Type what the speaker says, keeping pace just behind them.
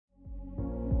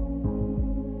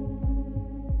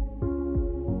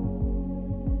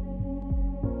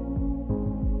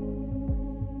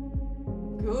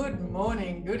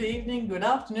morning, good evening, good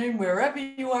afternoon, wherever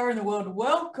you are in the world,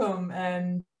 welcome.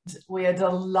 And we are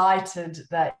delighted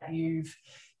that you've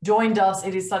joined us.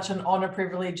 It is such an honor,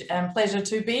 privilege, and pleasure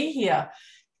to be here.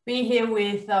 Be here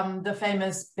with the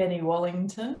famous Benny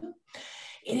Wallington.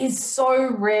 It is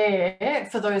so rare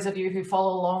for those of you who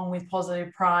follow along with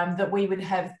Positive Prime that we would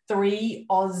have 3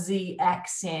 Aussie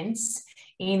accents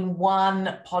in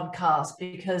one podcast,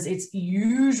 because it's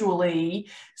usually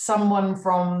someone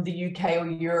from the UK or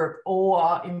Europe,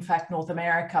 or in fact North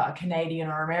America, a Canadian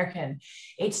or American.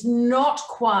 It's not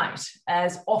quite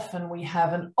as often we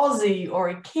have an Aussie or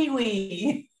a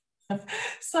Kiwi.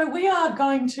 So we are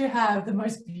going to have the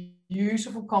most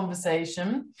beautiful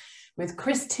conversation with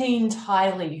Christine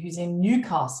Tylee, who's in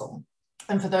Newcastle.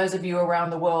 And for those of you around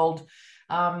the world,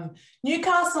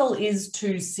 Newcastle is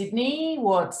to Sydney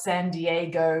what San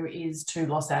Diego is to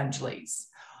Los Angeles,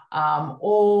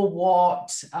 or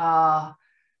what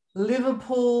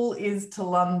Liverpool is to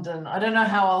London. I don't know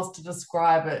how else to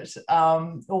describe it,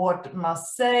 or what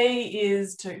Marseille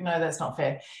is to, no, that's not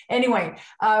fair. Anyway,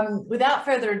 without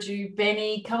further ado,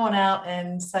 Benny, come on out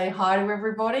and say hi to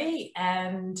everybody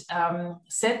and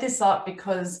set this up,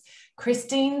 because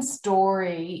Christine's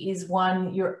story is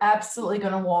one you're absolutely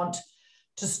going to want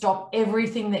to stop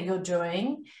everything that you're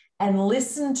doing and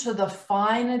listen to the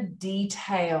finer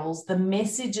details, the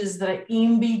messages that are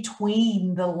in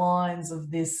between the lines of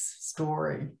this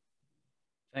story.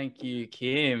 Thank you,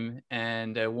 Kim,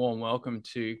 and a warm welcome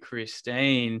to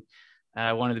Christine.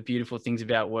 One of the beautiful things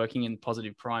about working in the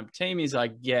Positive Prime team is I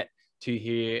get to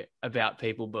hear about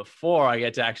people before I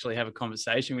get to actually have a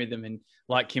conversation with them. And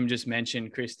like Kim just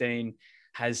mentioned, Christine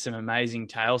has some amazing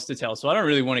tales to tell. So I don't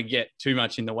really want to get too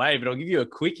much in the way, but I'll give you a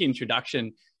quick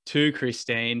introduction to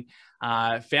Christine,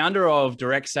 founder of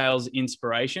Direct Sales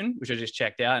Inspiration, which I just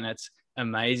checked out, and it's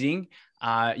amazing.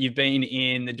 You've been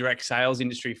in the direct sales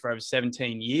industry for over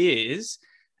 17 years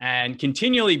and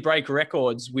continually break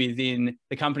records within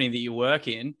the company that you work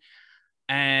in,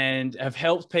 and have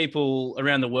helped people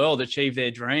around the world achieve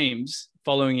their dreams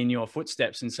following in your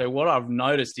footsteps. And so what I've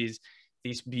noticed is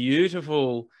this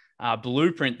beautiful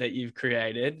blueprint that you've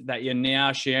created that you're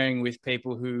now sharing with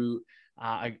people who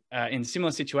are in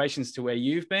similar situations to where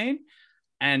you've been,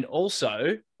 and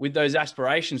also with those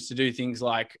aspirations to do things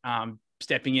like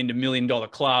stepping into $1 million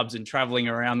clubs and traveling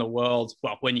around the world.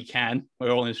 Well, when you can.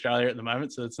 We're all in Australia at the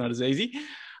moment, so it's not as easy.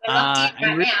 We're locked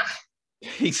in right now.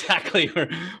 Exactly.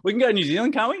 We can go to New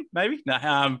Zealand, can't we? Maybe.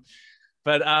 No.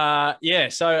 Yeah,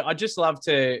 so I'd just love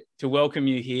to welcome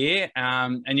you here.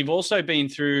 And you've also been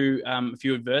through a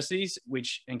few adversities,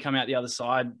 and come out the other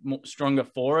side stronger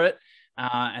for it.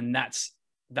 And that's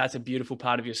a beautiful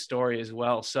part of your story as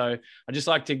well. So I'd just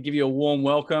like to give you a warm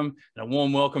welcome, and a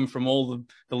warm welcome from all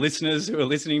the listeners who are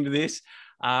listening to this,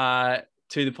 to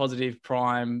the Positive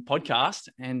Prime podcast.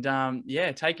 And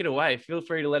yeah, take it away. Feel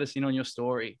free to let us in on your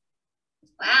story.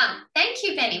 Wow. Thank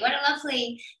you, Benny. What a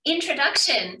lovely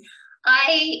introduction.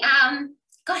 I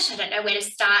don't know where to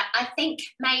start. I think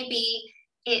maybe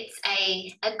it's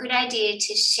a good idea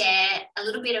to share a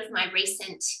little bit of my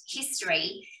recent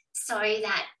history so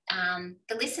that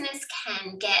the listeners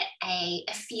can get a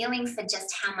feeling for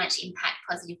just how much impact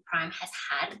Positive Prime has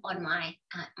had on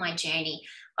my journey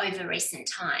over recent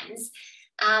times.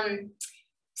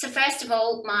 So first of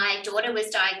all, my daughter was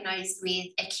diagnosed with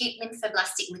acute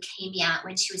lymphoblastic leukemia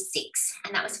when she was 6,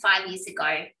 and that was 5 years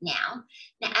ago now.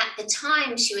 Now, at the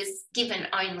time, she was given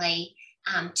only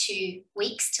 2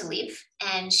 weeks to live,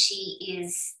 and she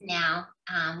is now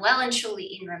well and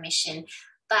truly in remission.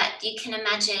 But you can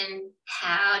imagine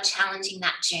how challenging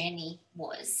that journey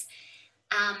was.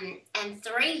 And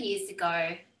 3 years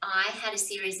ago, I had a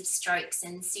series of strokes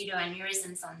and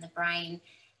pseudoaneurysms on the brain,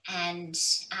 and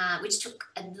which took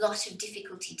a lot of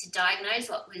difficulty to diagnose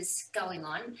what was going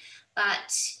on.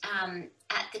 But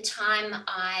at the time,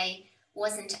 I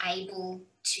wasn't able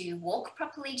to walk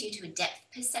properly due to a depth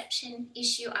perception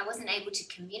issue. I wasn't able to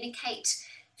communicate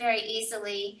very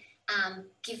easily,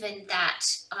 given that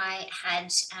I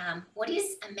had what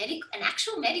is an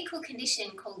actual medical condition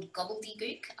called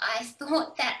gobbledygook. I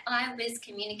thought that I was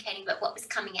communicating, but what was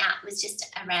coming out was just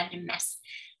a random mess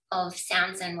of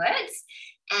sounds and words.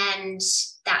 And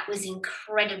that was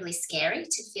incredibly scary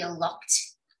to feel locked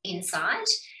inside.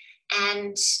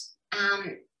 And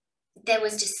there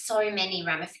was just so many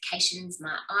ramifications.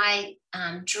 My eye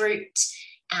drooped,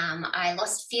 I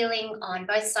lost feeling on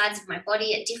both sides of my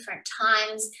body at different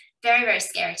times. Very, very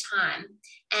scary time.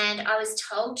 And I was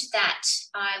told that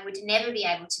I would never be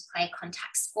able to play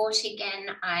contact sport again.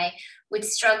 I would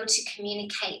struggle to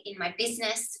communicate in my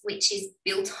business, which is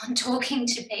built on talking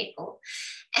to people.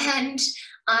 And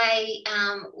I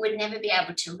would never be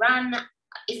able to run.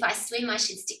 If I swim, I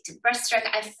should stick to breaststroke.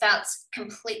 I felt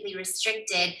completely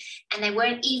restricted, and they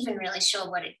weren't even really sure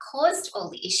what had caused all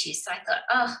the issues. So I thought,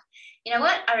 oh, you know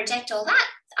what? I reject all that.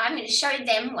 I'm going to show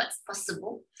them what's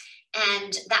possible.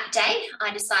 And that day,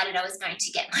 I decided I was going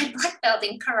to get my black belt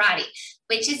in karate,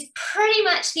 which is pretty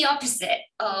much the opposite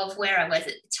of where I was at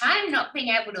the time. Not being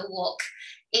able to walk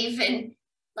even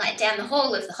like down the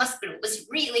hall of the hospital was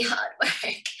really hard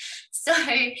work. So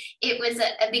it was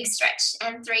a big stretch,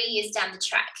 and 3 years down the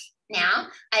track. Now,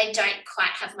 I don't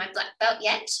quite have my black belt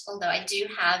yet, although I do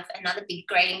have another big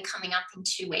grading coming up in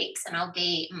 2 weeks, and I'll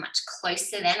be much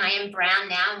closer then. I am brown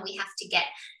now, and we have to get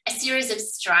a series of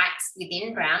strikes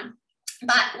within brown.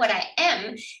 But what I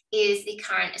am is the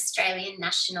current Australian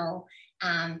national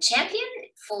champion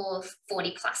for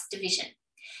 40 plus division.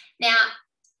 Now,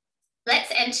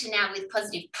 let's enter now with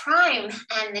Positive Prime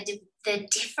and the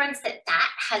difference that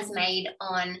has made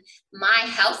on my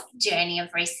health journey of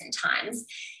recent times.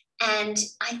 And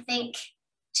I think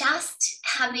just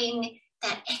having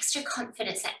that extra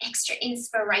confidence, that extra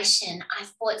inspiration,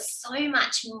 I've brought so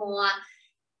much more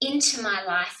into my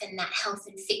life and that health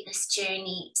and fitness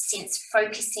journey since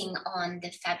focusing on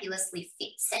the fabulously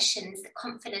fit sessions, the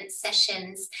confidence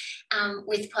sessions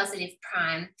with Positive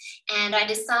Prime. And I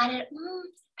decided,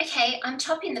 okay, I'm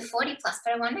topping the 40 plus,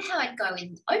 but I wonder how I'd go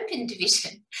in open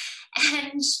division.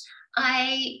 And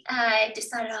I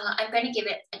decided, I'm going to give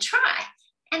it a try.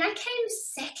 And I came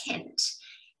second,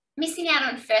 missing out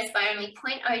on first by only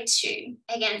 0.02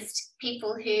 against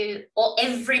people who, or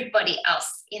everybody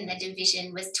else in the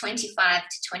division was 25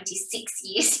 to 26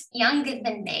 years younger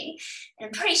than me. And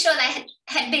I'm pretty sure they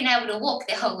had been able to walk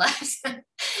their whole lives.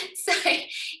 So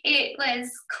it was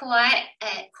quite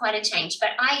a change.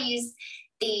 But I use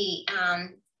the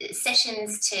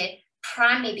sessions to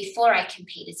prime me before I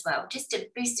compete as well, just a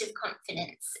boost of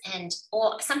confidence,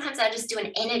 or sometimes I just do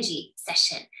an energy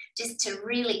session just to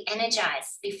really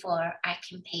energize before I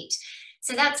compete.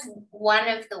 So that's one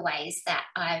of the ways that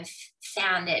I've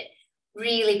found it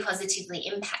really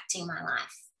positively impacting my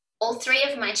life. All 3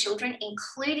 of my children,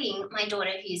 including my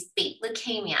daughter who's beat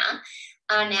leukemia,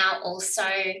 are now also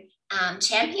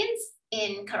champions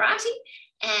in karate,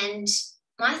 and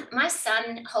my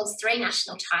son holds 3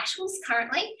 national titles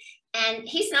currently. And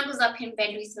he snuggles up in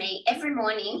bed with me every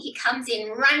morning. He comes in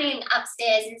running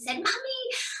upstairs and said, "Mummy,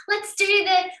 let's do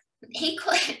he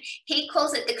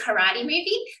calls it the karate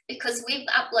movie, because we've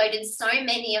uploaded so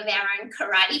many of our own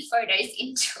karate photos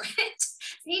into it."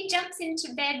 So he jumps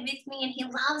into bed with me, and he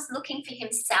loves looking for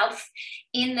himself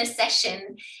in the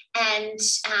session. And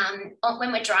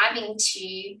when we're driving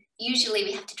usually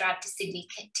we have to drive to Sydney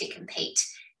to compete,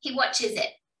 he watches it.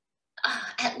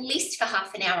 At least for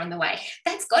half an hour on the way.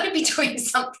 That's got to be doing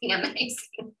something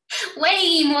amazing,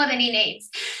 way more than he needs,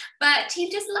 but he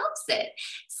just loves it.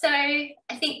 So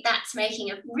I think that's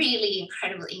making a really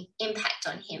incredible impact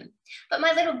on him. But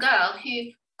my little girl,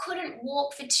 who couldn't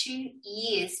walk for 2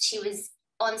 years, she was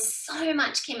on so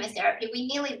much chemotherapy. We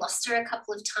nearly lost her a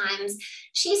couple of times.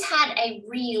 She's had a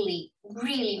really,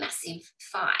 really massive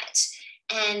fight,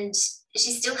 and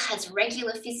she still has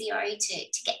regular physio to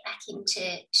get back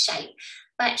into shape,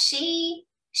 but she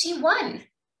won.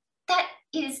 That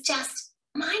is just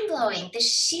mind-blowing. The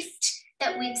shift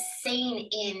that we've seen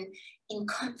in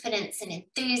confidence and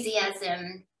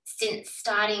enthusiasm since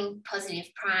starting Positive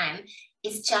Prime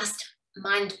is just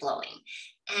mind-blowing.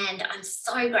 And I'm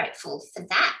so grateful for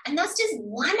that. And that's just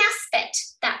one aspect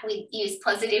that we use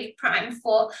Positive Prime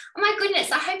for. Oh my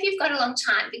goodness, I hope you've got a long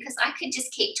time, because I could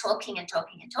just keep talking and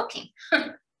talking and talking.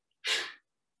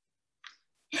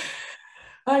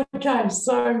 Okay,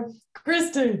 so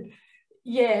Christine,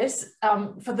 yes,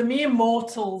 for the mere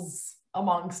mortals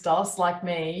amongst us like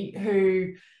me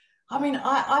who,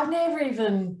 I've never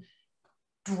even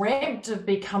dreamt of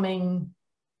becoming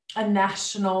a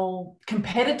national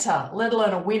competitor, let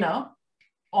alone a winner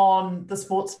on the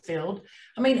sports field.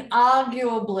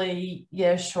 Arguably,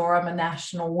 yeah, sure, I'm a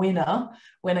national winner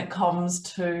when it comes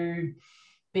to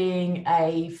being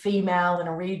a female in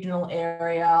a regional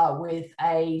area with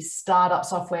a startup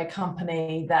software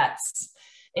company that's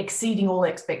exceeding all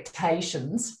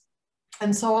expectations.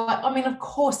 And so, of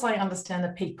course, I understand the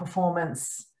peak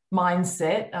performance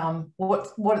mindset,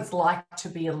 what it's like to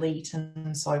be elite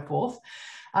and so forth.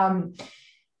 I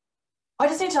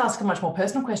just need to ask a much more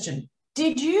personal question.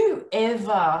 Did you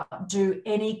ever do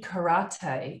any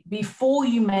karate before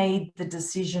you made the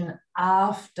decision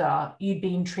after you'd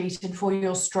been treated for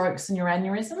your strokes and your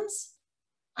aneurysms?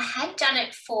 I had done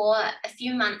it for a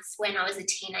few months when I was a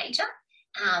teenager.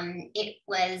 It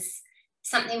was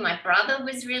something my brother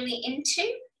was really into,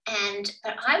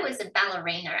 but I was a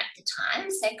ballerina at the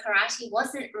time, so karate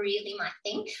wasn't really my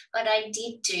thing, but I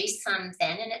did do some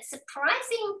then, and it's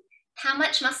surprising how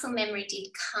much muscle memory did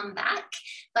come back,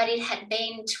 but it had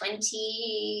been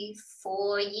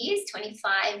 24 years,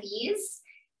 25 years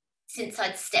since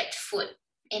I'd stepped foot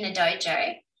in a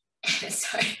dojo.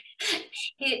 So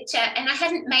and I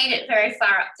hadn't made it very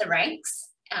far up the ranks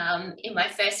in my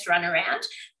first run around,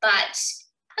 but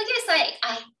I guess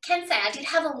I can say I did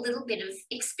have a little bit of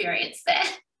experience there.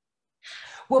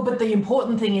 Well, but the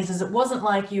important thing is it wasn't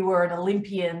like you were an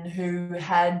Olympian who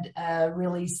had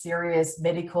really serious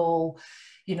medical,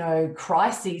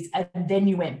 crises, and then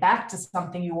you went back to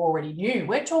something you already knew.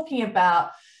 We're talking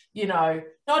about,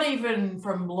 not even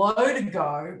from low to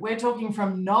go. We're talking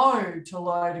from no to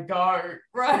low to go,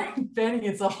 right? Benny,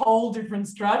 it's a whole different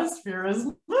stratosphere,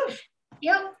 isn't it?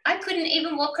 Yep, I couldn't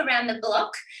even walk around the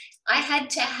block. I had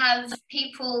to have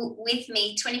people with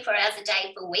me 24 hours a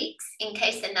day for weeks in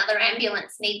case another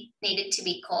ambulance needed to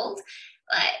be called.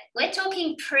 We're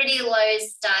talking pretty low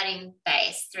starting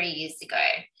base 3 years ago.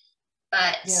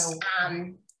 But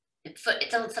for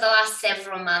the last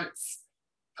several months,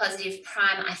 Positive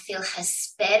Prime, I feel, has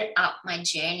sped up my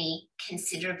journey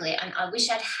considerably. And I wish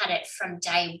I'd had it from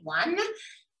day one.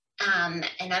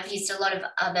 And I've used a lot of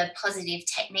other positive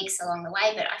techniques along the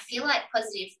way, but I feel like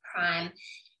Positive Prime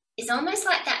is almost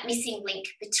like that missing link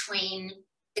between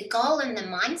the goal and the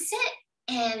mindset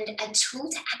and a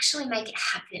tool to actually make it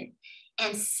happen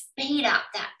and speed up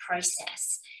that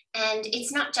process. And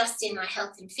it's not just in my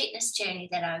health and fitness journey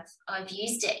that I've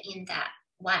used it in that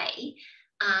way.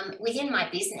 Within my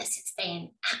business, it's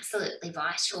been absolutely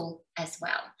vital as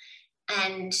well.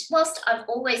 And whilst I've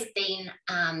always been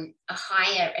a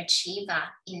higher achiever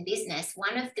in business,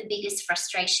 one of the biggest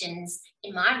frustrations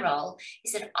in my role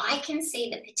is that I can see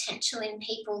the potential in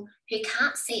people who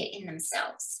can't see it in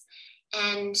themselves.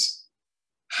 And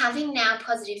having now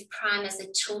Positive Prime as a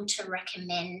tool to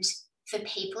recommend for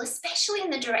people, especially in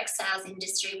the direct sales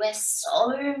industry where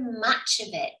so much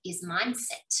of it is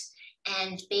mindset,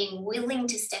 and being willing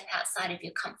to step outside of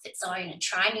your comfort zone and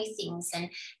try new things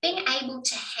and being able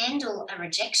to handle a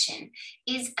rejection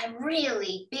is a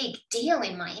really big deal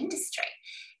in my industry.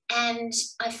 And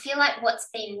I feel like what's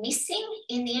been missing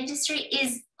in the industry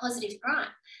is Positive Prime,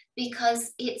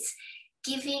 because it's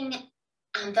giving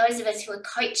those of us who are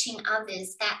coaching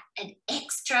others that an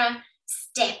extra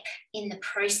step in the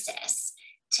process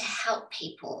to help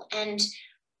people. And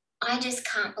I just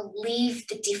can't believe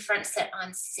the difference that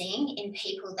I'm seeing in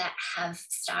people that have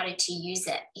started to use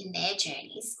it in their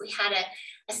journeys. We had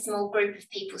a small group of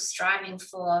people striving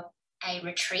for a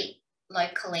retreat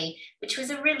locally, which was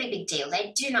a really big deal.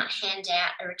 They do not hand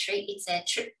out a retreat. It's a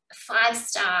trip, a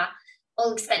 5-star,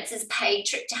 all expenses paid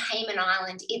trip to Hayman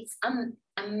Island. It's an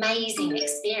amazing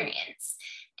experience.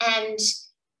 And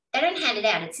they don't hand it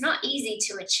out. It's not easy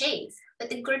to achieve. But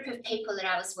the group of people that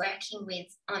I was working with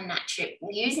on that trip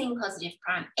using Positive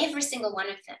Prime, every single one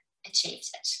of them achieved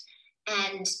it.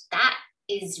 And that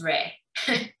is rare.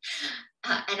 And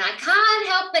I can't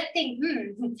help but think,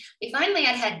 if only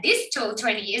I'd had this tool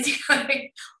 20 years ago,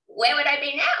 where would I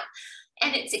be now?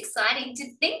 And it's exciting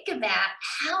to think about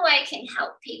how I can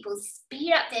help people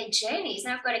speed up their journeys.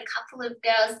 And I've got a couple of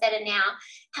girls that are now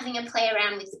having a play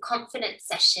around with the confidence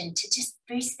session to just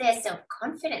boost their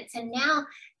self-confidence. And now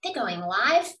they're going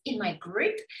live in my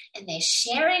group and they're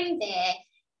sharing their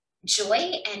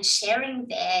joy and sharing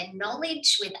their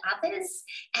knowledge with others.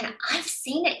 And I've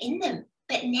seen it in them,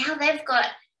 but now they've got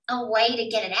a way to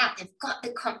get it out. They've got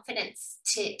the confidence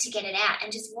to get it out,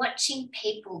 and just watching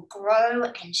people grow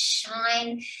and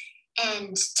shine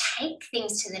and take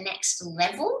things to the next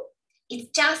level. It's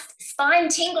just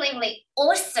spine-tinglingly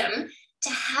awesome to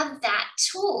have that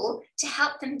tool to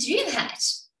help them do that.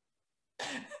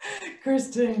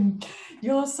 Christine,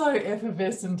 you're so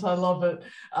effervescent. I love it.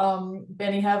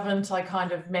 Benny, haven't I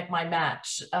kind of met my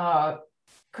match?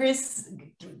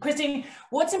 Christine,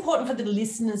 what's important for the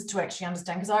listeners to actually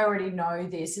understand, because I already know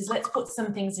this, is let's put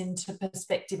some things into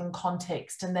perspective and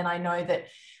context. And then I know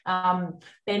that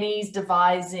Benny's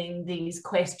devising these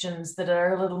questions that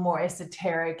are a little more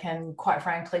esoteric and, quite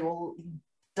frankly, will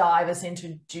dive us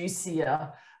into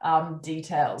juicier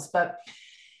details. But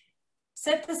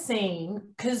set the scene,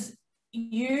 because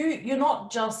you're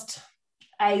not just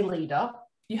a leader.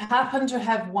 You happen to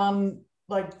have one,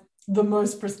 like, the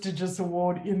most prestigious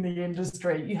award in the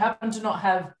industry. You happen to not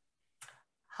have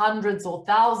hundreds or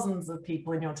thousands of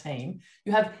people in your team.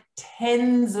 You have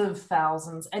tens of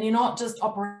thousands, and you're not just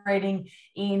operating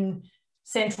in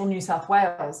central New South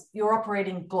Wales, you're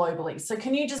operating globally. So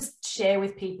can you just share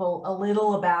with people a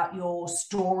little about your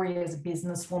story as a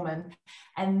businesswoman?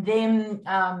 And then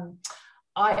I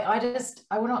want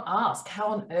to ask how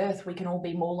on earth we can all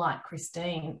be more like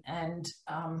Christine. And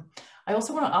I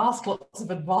also want to ask lots of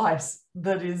advice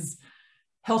that is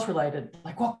health related,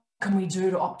 like what can we do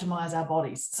to optimize our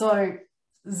bodies? So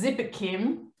zip it,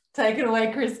 Kim. Take it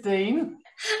away, Christine.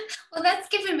 Well, that's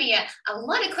given me a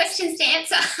lot of questions to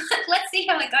answer. Let's see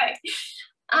how it goes.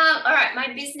 All right,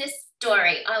 my business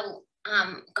story.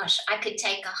 Gosh, I could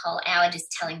take a whole hour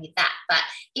just telling you that. But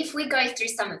if we go through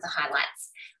some of the highlights,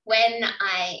 when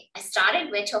I started,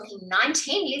 we're talking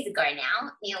 19 years ago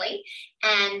now, nearly.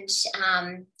 And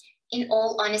in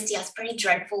all honesty, I was pretty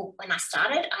dreadful when I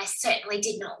started. I certainly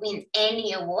did not win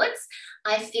any awards.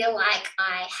 I feel like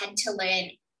I had to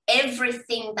learn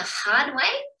everything the hard way.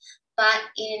 But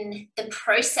in the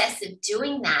process of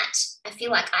doing that, I feel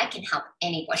like I can help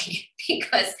anybody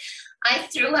because I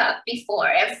threw up before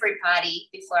every party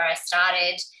before I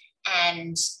started,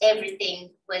 and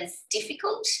everything was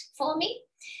difficult for me.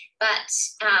 But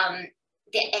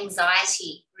the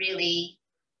anxiety really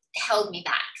held me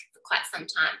back for quite some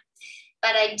time.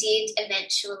 But I did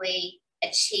eventually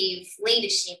achieve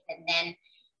leadership and then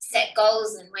set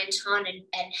goals and went on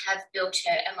and have built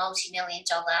a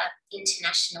multi-million-dollar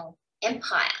international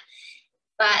empire.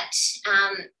 But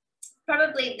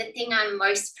probably the thing I'm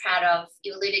most proud of,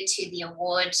 you alluded to the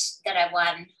award that I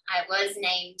won. I was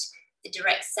named the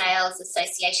Direct Sales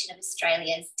Association of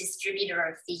Australia's Distributor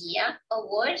of the Year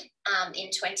award in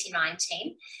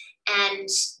 2019. And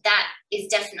that is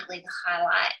definitely the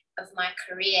highlight of my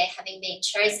career, having been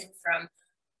chosen from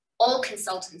all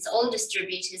consultants, all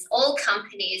distributors, all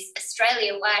companies,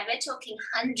 Australia-wide. We're talking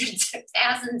hundreds of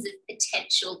thousands of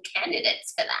potential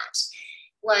candidates for that.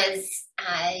 Was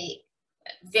a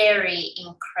very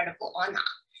incredible honour.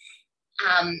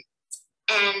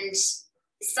 And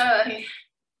so,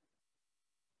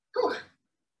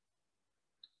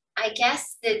 I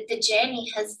guess the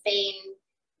journey has been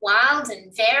wild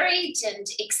and varied and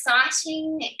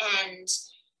exciting, and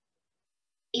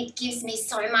it gives me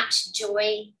so much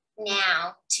joy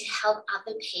now to help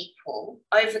other people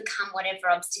overcome whatever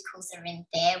obstacles are in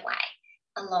their way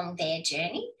along their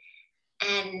journey.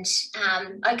 And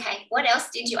okay, what else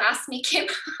did you ask me, Kim?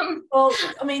 Well,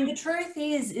 I mean, the truth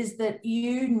is that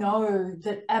you know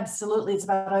that absolutely it's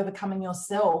about overcoming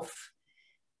yourself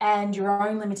and your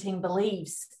own limiting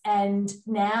beliefs. And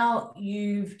now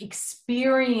you've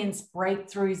experienced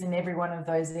breakthroughs in every one of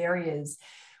those areas.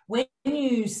 When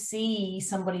you see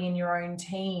somebody in your own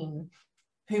team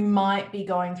who might be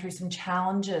going through some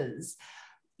challenges,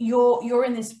 you're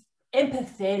in this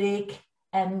empathetic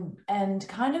and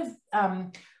kind of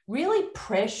really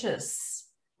precious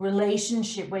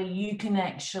relationship where you can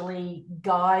actually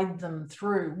guide them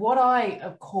through. What I,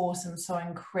 of course, am so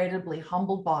incredibly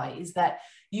humbled by is that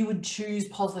you would choose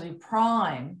Positive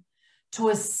Prime to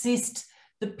assist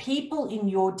the people in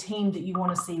your team that you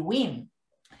want to see win.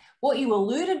 What you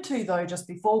alluded to, though, just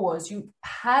before was you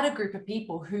had a group of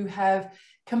people who have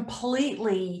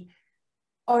completely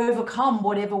overcome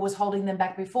whatever was holding them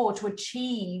back before to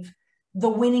achieve the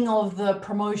winning of the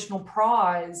promotional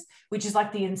prize, which is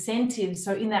like the incentive.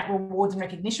 So in that rewards and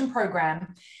recognition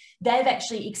program, they've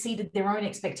actually exceeded their own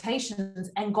expectations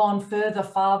and gone further,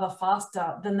 farther,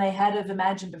 faster than they had have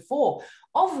imagined before.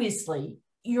 Obviously,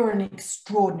 you're an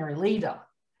extraordinary leader.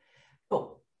 But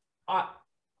I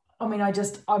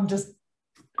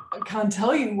can't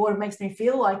tell you what it makes me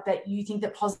feel like that you think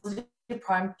that Positive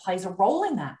Prime plays a role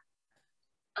in that.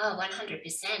 Oh,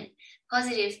 100%.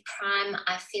 Positive Prime,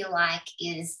 I feel like,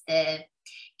 is the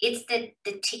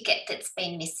ticket that's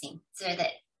been missing, so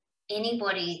that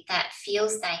anybody that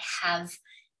feels they have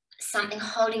something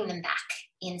holding them back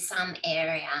in some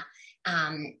area,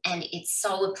 and it's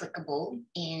so applicable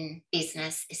in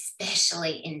business,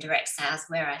 especially in direct sales,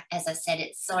 where, as I said,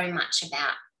 it's so much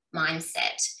about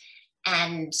mindset.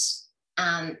 And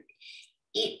I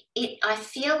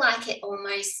feel like it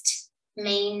almost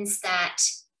means that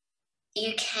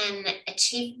you can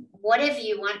achieve whatever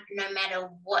you want, no matter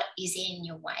what is in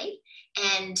your way,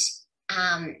 and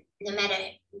no matter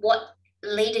what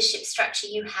leadership structure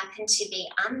you happen to be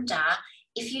under.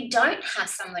 If you don't have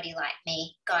somebody like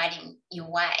me guiding your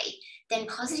way, then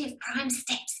Positive Prime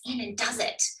steps in and does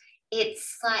it.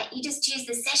 It's like you just choose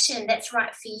the session that's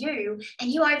right for you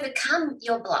and you overcome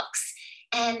your blocks.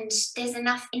 And there's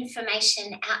enough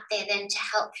information out there then to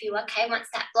help you. Okay, once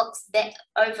that block's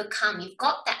overcome, you've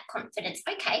got that confidence.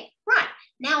 Okay, right,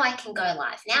 now I can go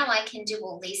live. Now I can do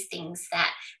all these things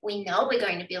that we know we're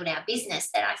going to build our business,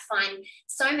 that I find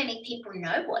so many people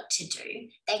know what to do.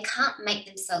 They can't make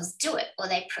themselves do it, or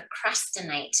they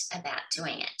procrastinate about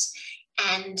doing it.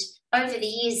 And over the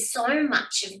years, so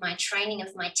much of my training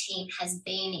of my team has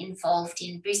been involved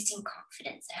in boosting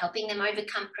confidence, helping them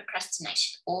overcome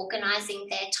procrastination, organising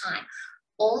their time,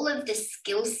 all of the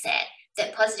skill set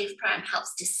that Positive Prime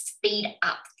helps to speed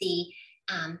up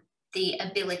the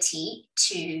ability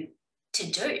to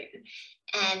do.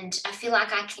 And I feel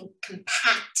like I can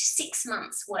compact 6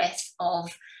 months worth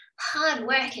of hard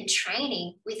work and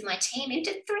training with my team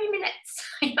into 3 minutes.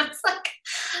 It's like,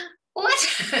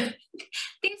 what?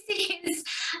 This is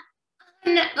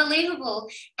unbelievable.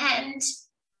 And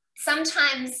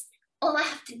sometimes all I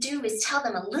have to do is tell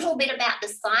them a little bit about the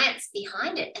science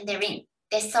behind it, and they're in,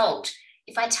 they're sold.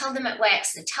 If I tell them it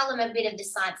works, I tell them a bit of the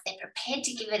science, they're prepared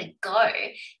to give it a go.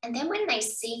 And then when they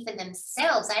see for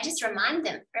themselves, I just remind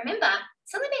them, remember,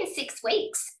 it's only been 6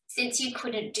 weeks since you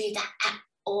couldn't do that at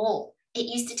all. It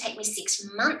used to take me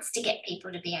 6 months to get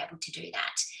people to be able to do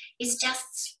that. It's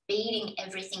just speeding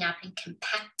everything up and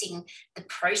compacting the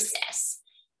process.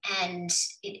 And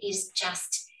it is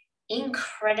just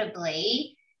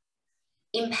incredibly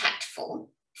impactful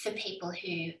for people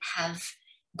who have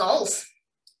goals.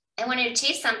 They want to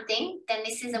achieve something, then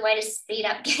this is a way to speed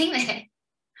up getting there.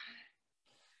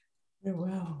 Oh,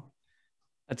 wow.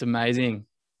 That's amazing.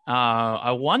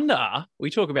 I wonder,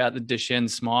 we talk about the Duchenne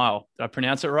smile. Did I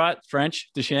pronounce it right? French,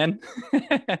 Duchenne,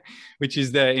 which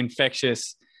is the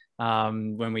infectious,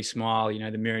 when we smile, you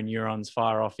know, the mirror neurons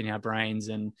fire off in our brains.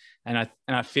 And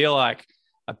I feel like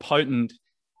a potent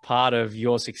part of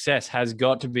your success has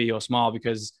got to be your smile,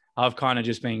 because I've kind of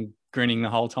just been grinning the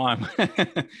whole time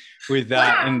with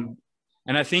that. Wow.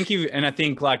 And I think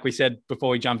like we said before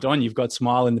we jumped on, you've got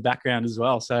smile in the background as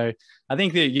well. So I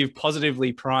think that you've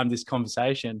positively primed this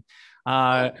conversation.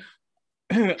 I'd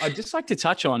just like to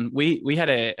touch on, we had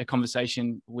a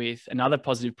conversation with another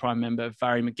Positive Prime member,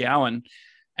 Vary McGowan,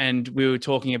 and we were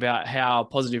talking about how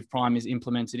Positive Prime is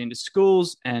implemented into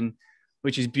schools, and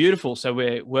which is beautiful. So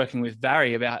we're working with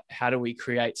Vary about how do we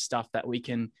create stuff that we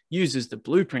can use as the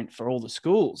blueprint for all the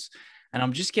schools. And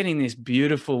I'm just getting this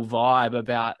beautiful vibe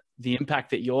about the impact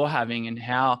that you're having, and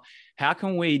how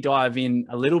can we dive in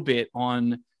a little bit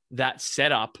on that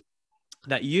setup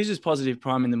that uses Positive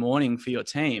Prime in the morning for your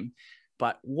team.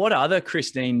 But what other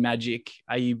Christine magic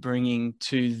are you bringing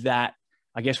to that?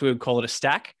 I guess we would call it a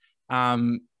stack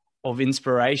of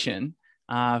inspiration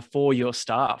for your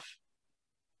staff.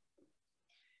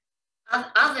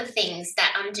 Other things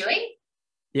that I'm doing?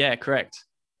 Yeah, correct.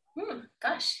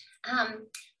 Gosh.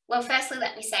 Well, firstly,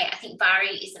 let me say, I think Vary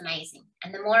is amazing.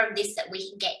 And the more of this that we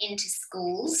can get into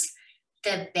schools,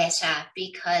 the better,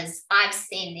 because I've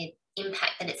seen the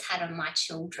impact that it's had on my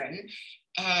children.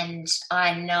 And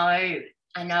I know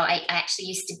I actually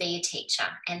used to be a teacher,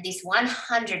 and this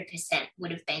 100%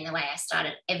 would have been the way I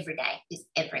started every day with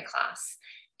every class.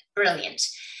 Brilliant.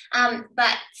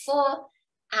 But for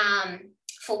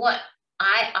what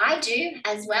I do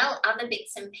as well, other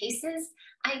bits and pieces,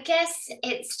 I guess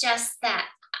it's just that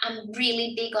I'm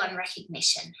really big on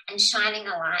recognition and shining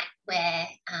a light where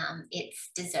it's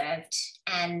deserved,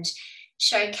 and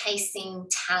showcasing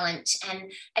talent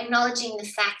and acknowledging the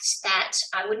fact that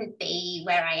I wouldn't be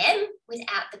where I am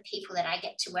without the people that I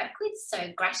get to work with.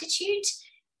 So gratitude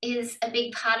is a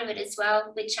big part of it as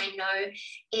well, which I know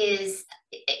is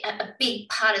a big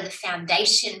part of the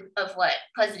foundation of what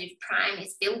Positive Prime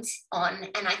is built on,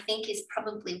 and I think is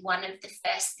probably one of the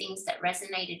first things that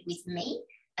resonated with me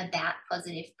about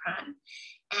Positive Prime.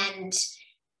 And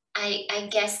I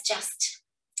guess just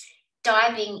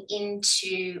diving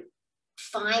into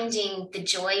finding the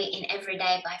joy in every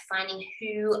day by finding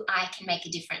who I can make a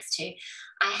difference to.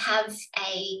 I have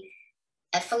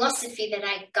a philosophy that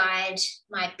I guide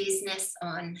my business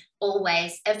on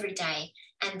always, every day,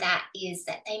 and that is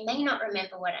that they may not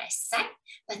remember what I say,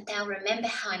 but they'll remember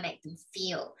how I make them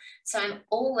feel. So I'm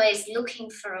always looking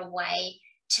for a way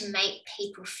to make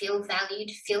people feel valued,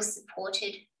 feel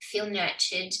supported, feel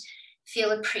nurtured,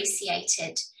 feel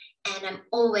appreciated. And I'm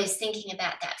always thinking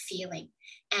about that feeling.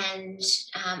 And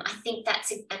I think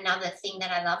that's another thing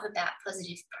that I love about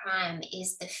Positive Prime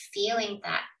is the feeling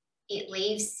that it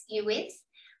leaves you with.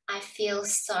 I feel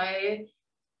so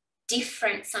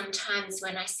different sometimes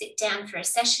when I sit down for a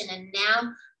session, and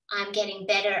now I'm getting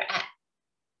better at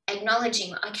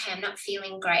acknowledging, okay, I'm not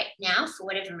feeling great now for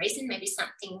whatever reason, maybe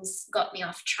something's got me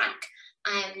off track.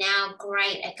 I am now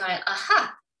great at going,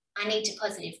 aha, I need to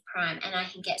positive prime, and I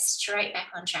can get straight back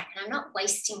on track. And I'm not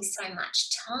wasting so much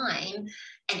time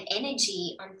and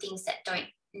energy on things that don't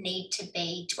need to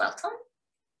be dwelt on.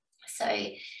 So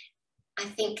I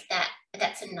think that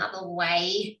that's another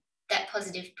way that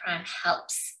positive prime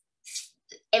helps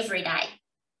every day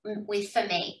for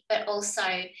me, but also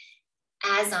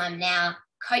as I'm now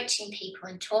coaching people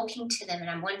and talking to them, and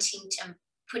I'm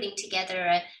putting together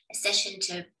a session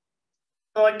to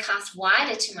broadcast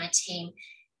wider to my team,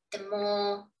 the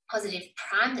more positive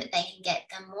prime that they can get,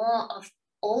 the more of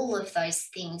all of those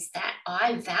things that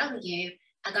I value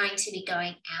are going to be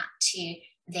going out to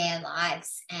their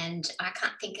lives. And I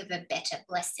can't think of a better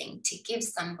blessing to give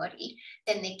somebody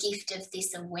than the gift of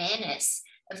this awareness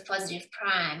of positive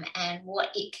prime and what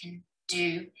it can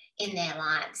do in their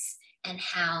lives, and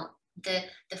how the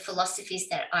philosophies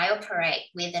that I operate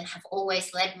with and have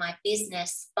always led my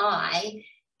business by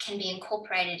can be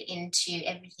incorporated into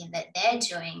everything that they're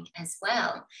doing as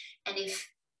well. And if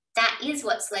that is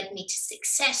what's led me to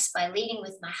success, by leading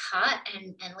with my heart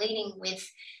and leading with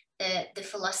the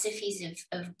philosophies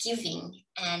of giving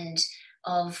and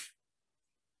of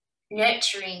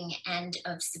nurturing and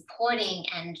of supporting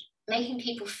and making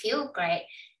people feel great,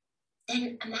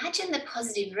 then imagine the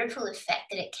positive ripple effect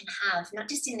that it can have, not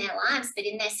just in their lives, but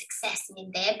in their success and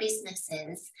in their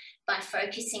businesses, by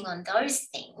focusing on those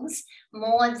things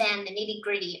more than the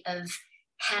nitty-gritty of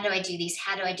how do I do this,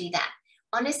 how do I do that.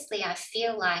 Honestly, I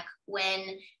feel like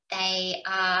when they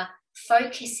are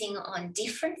focusing on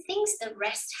different things, the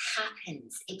rest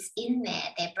happens. It's in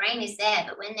there. Their brain is there,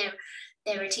 but when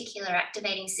their reticular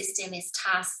activating system is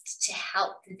tasked to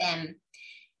help them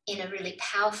in a really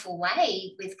powerful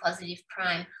way with positive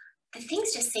prime, the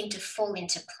things just seem to fall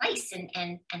into place and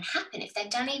happen. If they've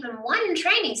done even one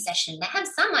training session, they have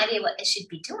some idea what they should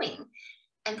be doing.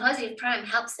 And positive prime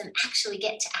helps them actually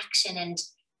get to action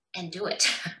and do it.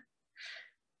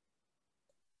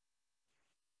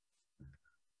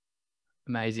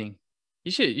 Amazing.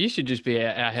 You should just be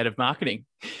our head of marketing.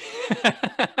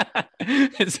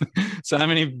 It's so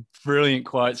many brilliant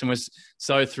quotes, and we're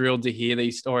so thrilled to hear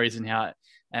these stories and how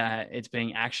it's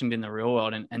being actioned in the real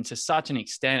world and to such an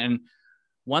extent. And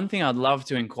one thing I'd love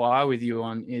to inquire with you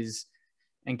on is,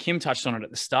 and Kim touched on it at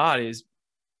the start, is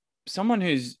someone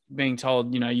who's being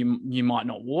told, you might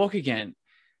not walk again.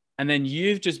 And then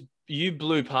you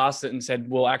blew past it and said,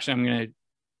 well, actually, I'm going to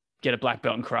get a black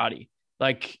belt in karate.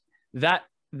 Like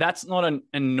that's not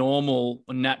a normal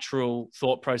or natural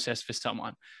thought process for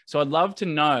someone. So I'd love to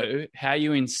know how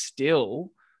you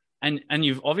instill, and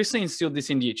you've obviously instilled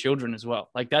this into your children as well.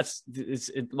 Like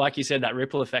like you said, that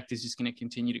ripple effect is just going to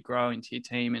continue to grow into your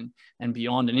team and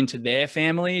beyond, and into their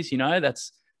families.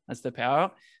 That's the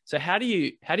power. So how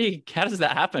does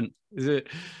that happen? Is it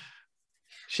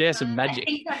share some magic?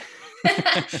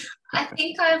 I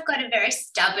think I've got a very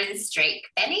stubborn streak,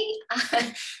 Benny.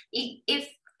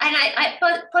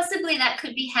 Possibly that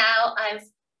could be how I've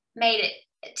made it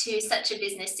to such a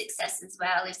business success as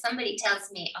well. If somebody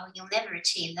tells me, oh, you'll never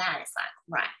achieve that, it's like,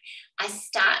 right. I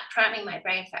start priming my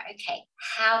brain for, okay,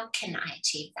 how can I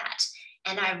achieve that?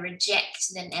 And I reject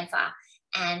the never,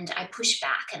 and I push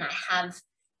back, and I have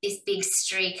this big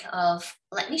streak of,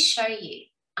 let me show you,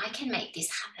 I can make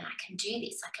this happen. I can do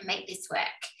this. I can make this work.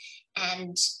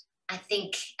 And I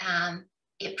think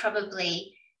it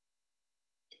probably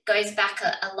goes back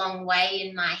a long way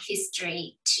in my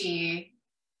history to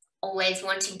always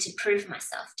wanting to prove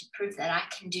myself, to prove that I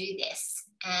can do this.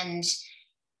 And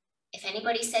if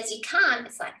anybody says you can't,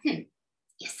 it's like,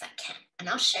 yes, I can, and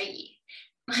I'll show you.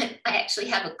 I actually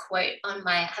have a quote on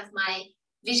my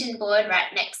vision board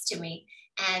right next to me,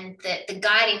 and the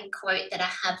guiding quote that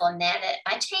I have on there that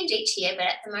I change each year, but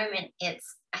at the moment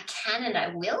it's, I can and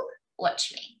I will,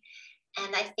 watch me.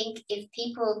 And I think if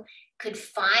people could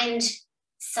find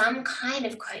some kind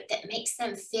of quote that makes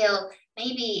them feel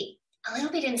maybe a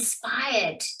little bit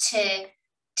inspired to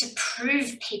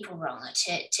prove people wrong,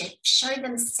 or to show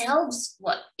themselves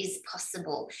what is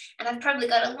possible. And I've probably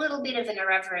got a little bit of an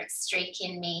irreverent streak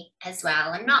in me as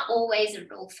well. I'm not always a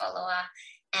rule follower,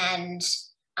 and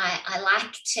I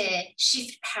like to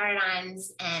shift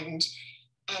paradigms and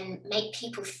make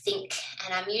people think,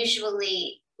 and I'm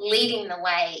usually leading the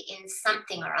way in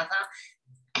something or other.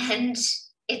 And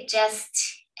it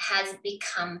just has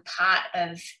become part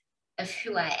of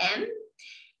who I am,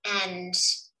 and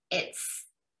it's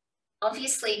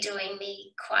obviously doing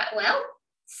me quite well.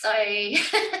 So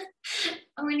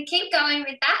I'm going to keep going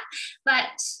with that.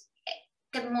 But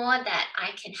the more that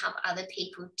I can help other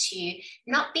people to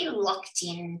not be locked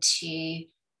into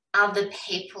other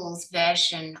people's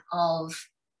version of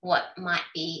what might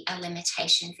be a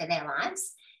limitation for their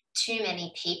lives. Too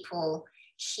many people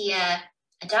hear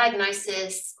a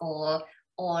diagnosis or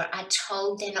are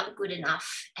told they're not good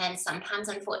enough. And sometimes,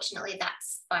 unfortunately,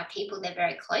 that's by people they're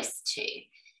very close to.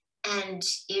 And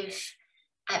if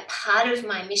a part of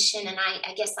my mission, and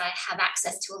I guess I have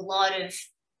access to a lot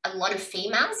of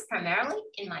females primarily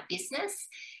in my business,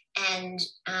 and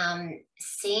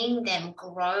seeing them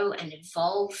grow and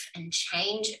evolve and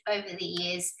change over the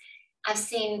years, I've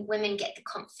seen women get the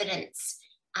confidence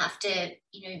after,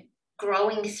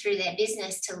 growing through their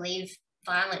business to leave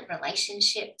violent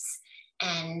relationships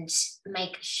and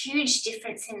make a huge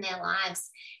difference in their lives.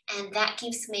 And that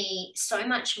gives me so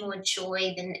much more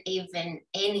joy than even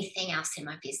anything else in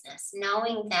my business,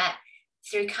 knowing that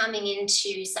through coming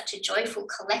into such a joyful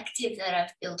collective that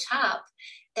I've built up,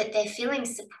 that they're feeling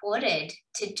supported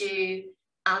to do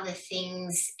other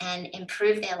things and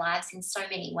improve their lives in so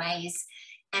many ways.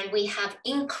 And we have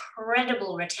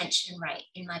incredible retention rate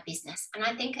in my business. And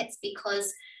I think it's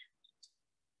because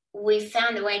we've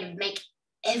found a way to make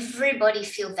everybody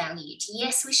feel valued.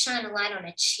 Yes, we shine a light on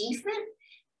achievement,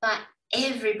 but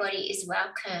everybody is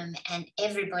welcome and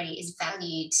everybody is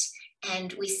valued.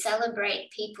 And we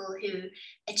celebrate people who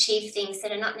achieve things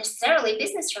that are not necessarily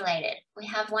business related. We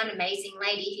have one amazing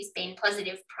lady who's been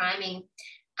positive priming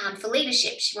for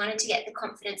leadership. She wanted to get the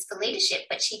confidence for leadership,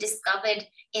 but she discovered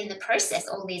in the process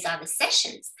all these other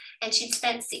sessions. And she'd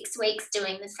spent 6 weeks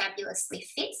doing the Fabulously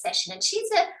Fit session. And she's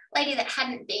a lady that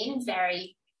hadn't been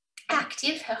very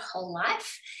active her whole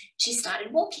life. She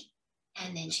started walking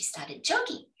and then she started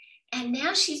jogging. And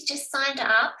now she's just signed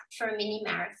up for a mini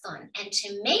marathon. And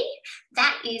to me,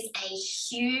 that is a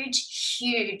huge,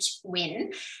 huge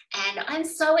win. And I'm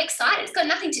so excited. It's got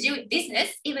nothing to do with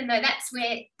business, even though that's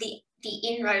where the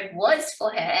inroad was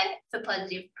for her for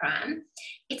Positive Prime.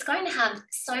 It's going to have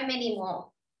so many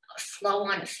more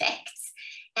flow-on effects.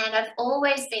 And I've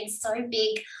always been so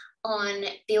big on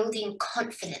building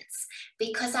confidence,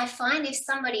 because I find if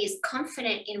somebody is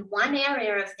confident in one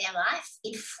area of their life,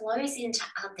 it flows into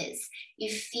others.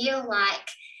 You feel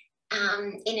like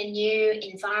in a new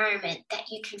environment that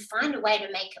you can find a way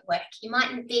to make it work. You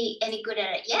mightn't be any good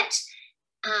at it yet.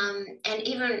 And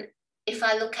even if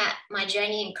I look at my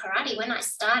journey in karate, when I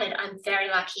started, I'm very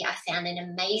lucky. I found an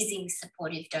amazing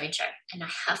supportive dojo, and I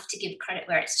have to give credit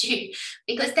where it's due,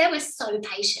 because they were so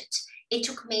patient. It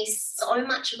took me so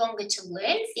much longer to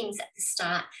learn things at the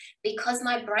start because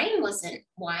my brain wasn't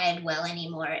wired well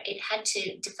anymore. It had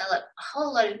to develop a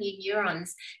whole lot of new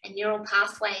neurons and neural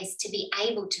pathways to be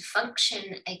able to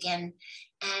function again.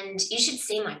 And you should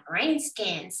see my brain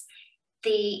scans.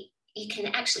 You can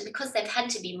actually, because they've had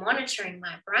to be monitoring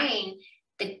my brain,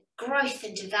 the growth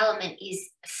and development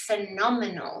is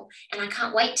phenomenal. And I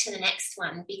can't wait to the next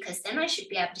one, because then I should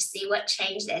be able to see what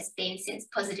change there's been since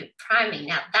positive priming.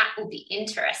 Now that will be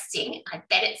interesting. I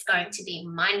bet it's going to be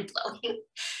mind-blowing.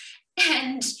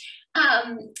 And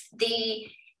I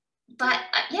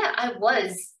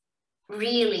was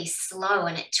really slow,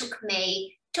 and it took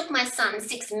my son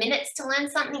 6 minutes to learn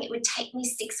something. It would take me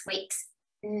 6 weeks.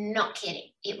 Not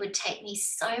kidding. It would take me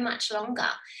so much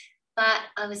longer. But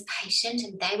I was patient,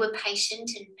 and they were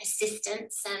patient and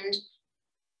persistent. And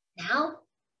now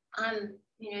I'm,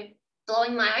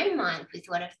 blowing my own mind with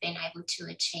what I've been able to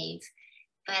achieve.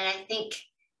 But I think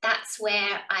that's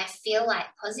where I feel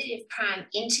like Positive Prime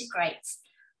integrates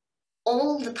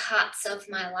all the parts of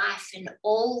my life and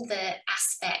all the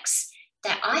aspects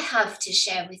that I have to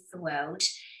share with the world,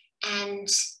 and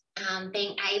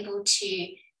being able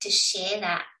to share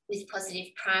that with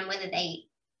Positive Prime, whether they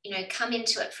come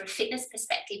into it for a fitness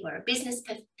perspective or a business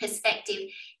perspective,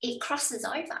 it crosses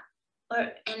over,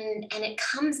 and it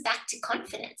comes back to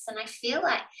confidence. And I feel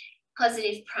like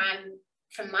Positive Prime,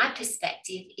 from my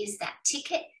perspective, is that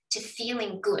ticket to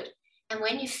feeling good. And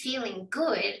when you're feeling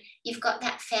good, you've got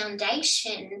that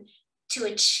foundation to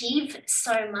achieve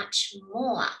so much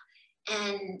more.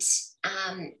 And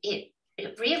it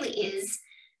really is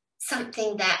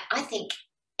something that I think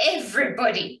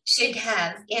everybody should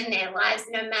have in their lives,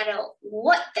 no matter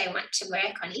what they want to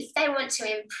work on. If they want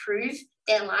to improve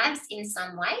their lives in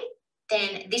some way,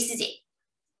 then this is it.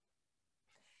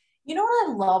 You know what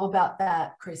I love about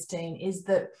that, Christine, is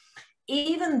that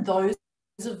even those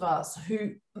of us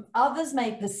who others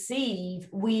may perceive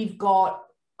we've got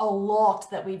a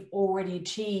lot that we've already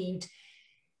achieved,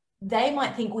 they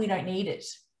might think we don't need it.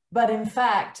 But in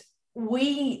fact,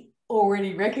 we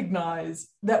already recognize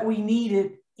that we need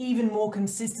it even more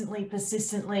consistently,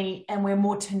 persistently, and we're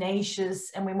more tenacious,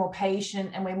 and we're more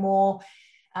patient, and we're more,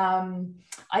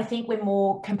 I think we're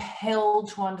more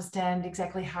compelled to understand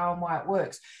exactly how and why it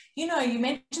works. You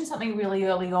mentioned something really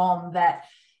early on that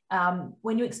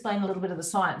when you explain a little bit of the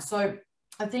science. So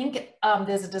I think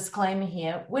there's a disclaimer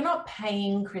here. We're not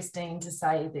paying Christine to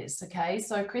say this, okay?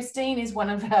 So Christine is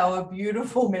one of our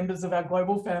beautiful members of our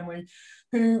global family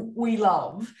who we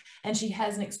love, and she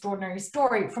has an extraordinary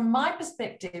story. From my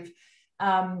perspective,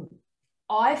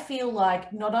 I feel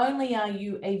like not only are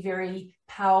you a very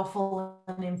powerful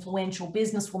and influential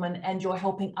businesswoman, and you're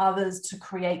helping others to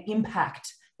create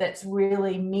impact that's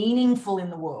really meaningful in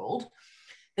the world,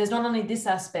 there's not only this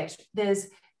aspect, there's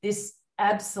this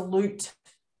absolute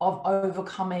of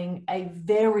overcoming a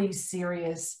very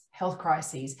serious health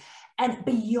crisis. And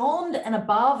beyond and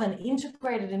above and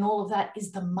integrated in all of that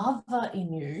is the mother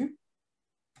in you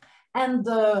and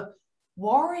the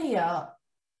warrior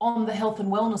on the health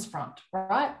and wellness front,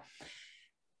 right?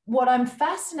 What I'm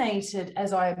fascinated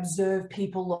as I observe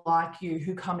people like you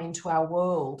who come into our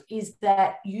world is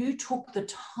that you took the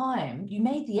time, you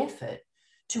made the effort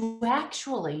to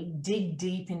actually dig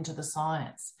deep into the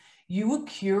science. You were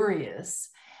curious.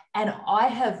 And I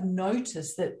have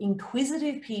noticed that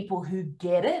inquisitive people who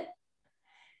get it,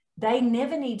 they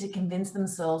never need to convince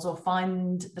themselves or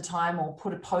find the time or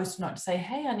put a post note to say,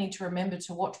 hey, I need to remember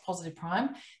to watch Positive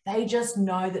Prime. They just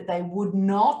know that they would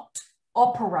not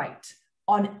operate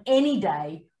on any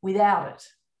day without it.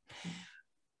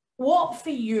 What for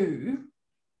you,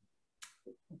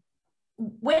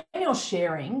 when you're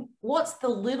sharing, what's the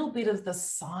little bit of the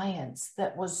science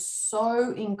that was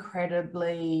so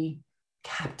incredibly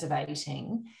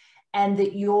captivating and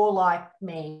that you're like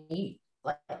me,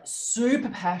 like super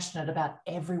passionate about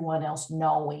everyone else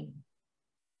knowing?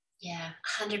 Yeah,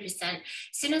 100%. As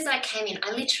soon as I came in,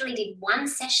 I literally did one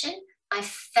session. I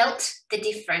felt the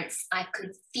difference. I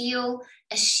could feel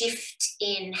a shift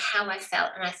in how I felt.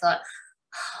 And I thought,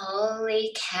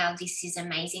 holy cow, this is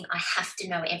amazing. I have to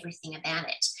know everything about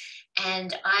it.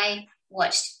 And I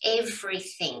watched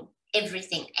everything,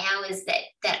 hours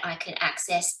that I could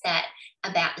access that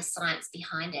about the science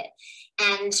behind it.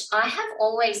 And I have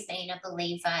always been a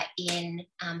believer in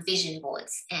vision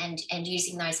boards and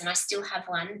using those. And I still have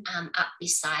one up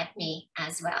beside me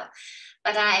as well.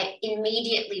 But I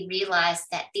immediately realized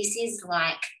that this is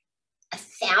like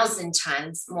 1,000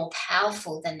 times more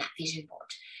powerful than that vision board.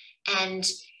 And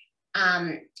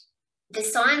the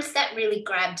science that really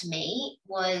grabbed me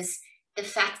was the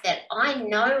fact that I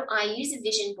know I use a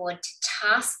vision board to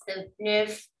task the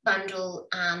nerve bundle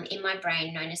in my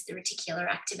brain known as the reticular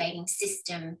activating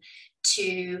system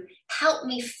to help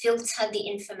me filter the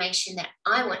information that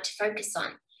I want to focus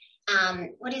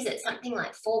on. What is it? Something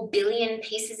like 4 billion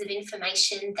pieces of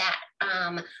information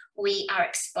that we are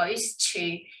exposed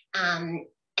to,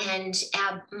 and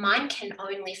our mind can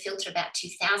only filter about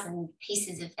 2,000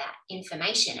 pieces of that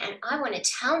information. And I want to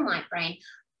tell my brain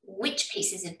which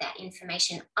pieces of that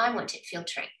information I want it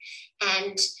filtering.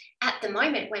 And at the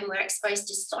moment, when we're exposed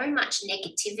to so much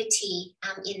negativity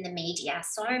in the media,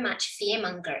 so much fear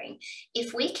mongering,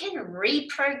 if we can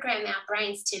reprogram our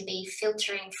brains to be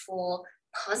filtering for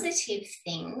positive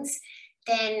things,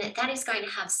 then that is going to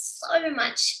have so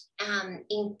much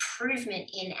improvement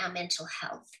in our mental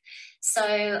health.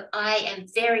 So I am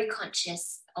very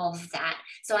conscious of that.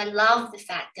 So I love the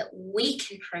fact that we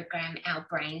can program our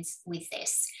brains with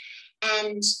this.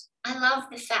 And I love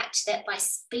the fact that by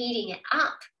speeding it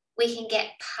up, we can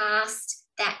get past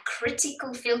that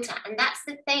critical filter. And that's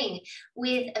the thing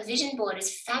with a vision board,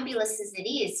 as fabulous as it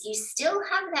is, you still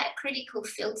have that critical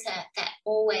filter that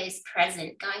always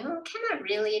present going, oh, can I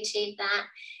really achieve that?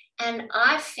 And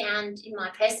I've found in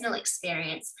my personal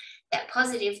experience that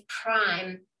Positive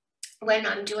Prime, when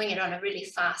I'm doing it on a really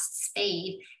fast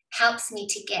speed, helps me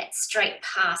to get straight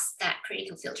past that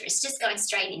critical filter. It's just going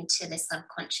straight into the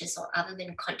subconscious or other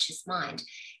than conscious mind.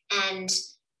 And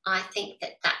I think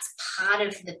that that's part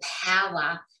of the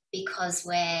power, because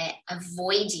we're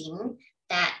avoiding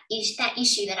that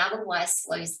issue that otherwise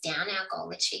slows down our goal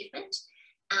achievement.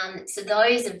 So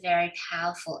those are very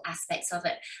powerful aspects of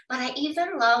it. But I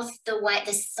even love the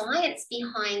science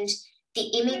behind the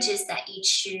images that you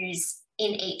choose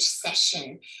in each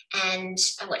session. And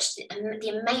I watched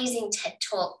the amazing TED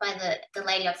talk by the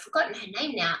lady, I've forgotten her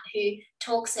name now, who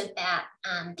talks about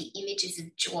the images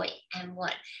of joy and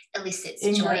what elicits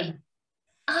joy.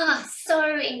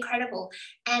 So incredible.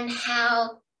 And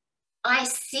how I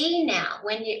see now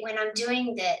when I'm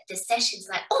doing the sessions,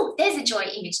 like, oh, there's a joy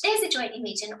image,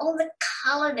 and all the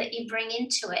color that you bring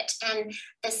into it and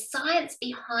the science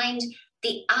behind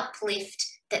the uplift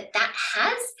that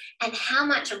has, and how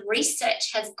much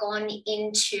research has gone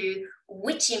into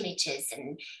which images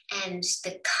and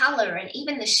the color and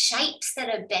even the shapes that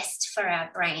are best for our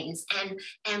brains,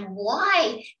 and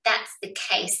why that's the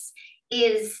case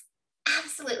is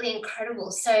absolutely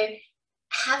incredible. So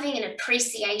having an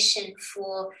appreciation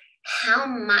for how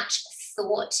much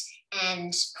thought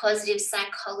and positive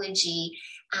psychology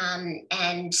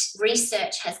and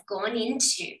research has gone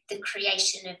into the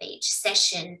creation of each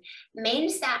session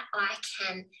means that I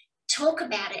can talk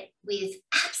about it with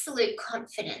absolute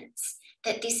confidence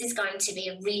that this is going to be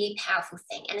a really powerful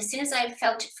thing. And as soon as I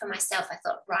felt it for myself, I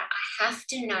thought, right, I have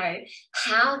to know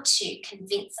how to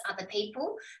convince other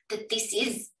people that this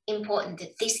is important,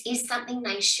 that this is something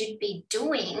they should be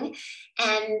doing.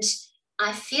 And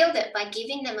I feel that by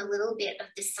giving them a little bit of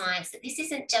the science, that this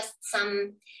isn't just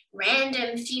some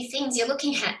random few things you're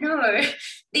looking at. No,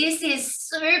 this is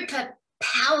super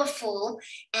powerful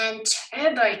and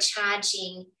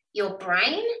turbocharging your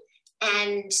brain.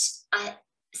 And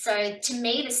so to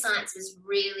me, the science is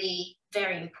really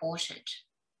very important.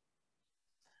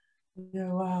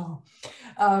 Yeah, wow.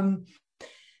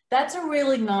 That's a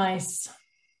really nice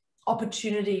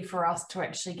opportunity for us to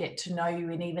actually get to know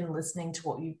you, and even listening to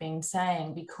what you've been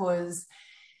saying, because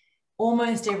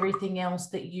almost everything else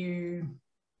that you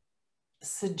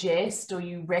suggest or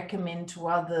you recommend to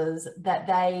others that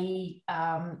they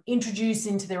introduce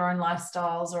into their own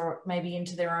lifestyles or maybe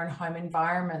into their own home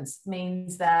environments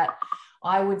means that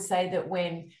I would say that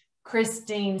when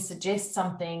Christine suggests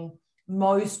something,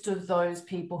 most of those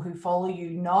people who follow you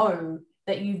know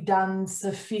that you've done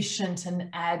sufficient and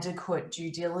adequate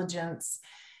due diligence,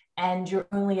 and you're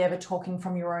only ever talking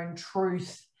from your own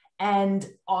truth. And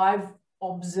I've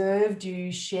observed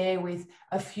you share with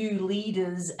a few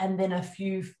leaders and then a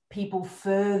few people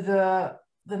further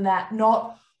than that,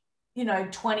 not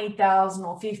 20,000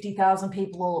 or 50,000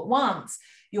 people all at once.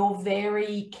 You're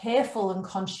very careful and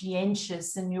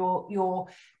conscientious, and your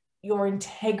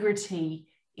integrity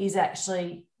is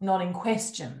actually not in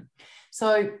question.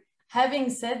 So having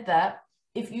said that,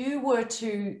 if you were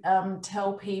to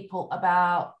tell people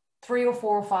about 3 or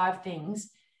 4 or 5 things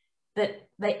that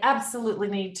they absolutely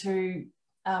need to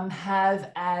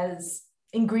have as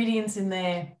ingredients in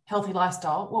their healthy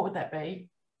lifestyle, what would that be?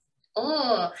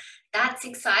 Oh, that's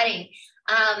exciting.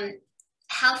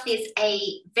 Health is a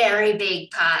very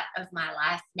big part of my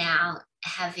life now,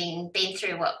 having been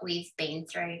through what we've been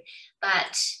through.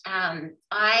 But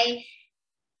I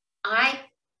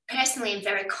personally am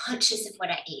very conscious of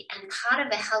what I eat, and part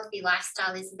of a healthy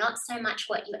lifestyle is not so much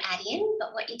what you add in,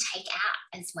 but what you take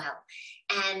out as well.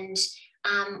 And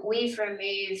we've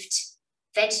removed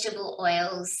vegetable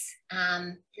oils.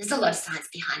 There's a lot of science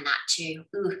behind that too.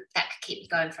 Ooh, that could keep me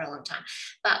going for a long time.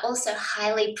 But also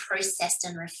highly processed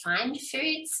and refined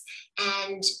foods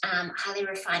and highly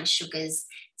refined sugars.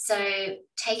 So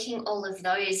taking all of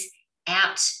those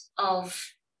out of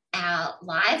our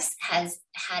lives has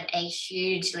had a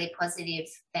hugely positive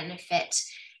benefit.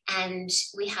 And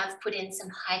we have put in some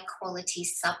high quality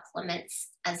supplements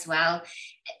as well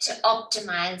to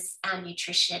optimize our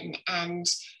nutrition. And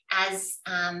as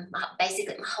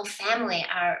basically my whole family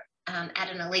are at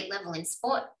an elite level in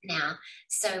sport now,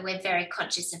 so we're very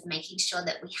conscious of making sure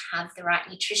that we have the right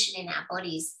nutrition in our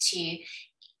bodies to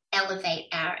elevate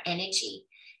our energy.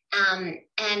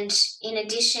 And in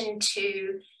addition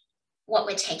to what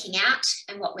we're taking out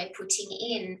and what we're putting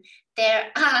in,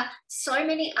 there are so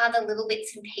many other little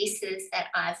bits and pieces that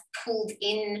I've pulled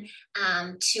in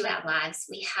to our lives.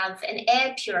 We have an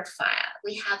air purifier,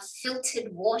 we have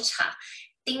filtered water,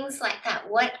 things like that.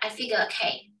 What I figure,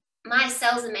 okay, my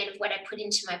cells are made of what I put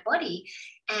into my body,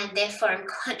 and therefore I'm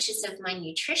conscious of my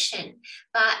nutrition,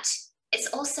 but it's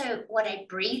also what I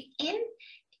breathe in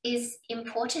is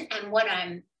important, and what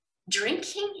I'm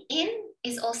drinking in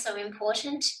is also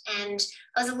important. And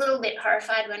I was a little bit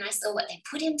horrified when I saw what they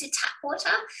put into tap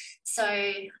water. So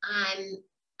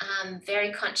I'm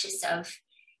very conscious of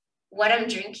what I'm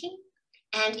drinking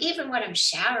and even what I'm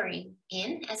showering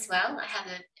in as well. I have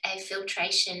a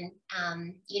filtration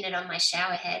unit on my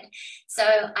shower head. So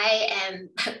I am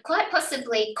quite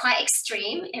possibly quite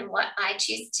extreme in what I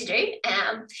choose to do.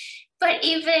 But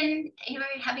even,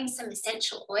 having some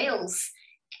essential oils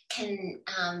can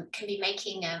be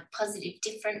making a positive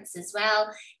difference as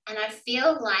well. And I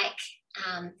feel like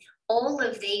all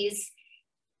of these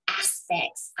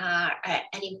aspects are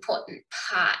an important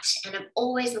part, and I'm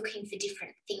always looking for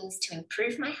different things to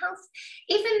improve my health.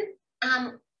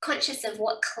 Even conscious of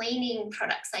what cleaning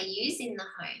products I use in the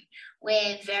home.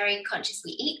 We're very conscious.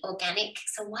 We eat organic,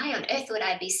 so why on earth would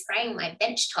I be spraying my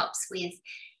bench tops with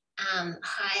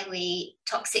highly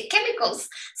toxic chemicals?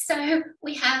 So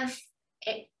we have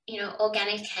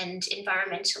organic and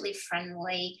environmentally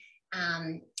friendly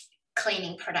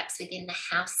cleaning products within the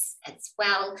house as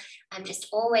well. I'm just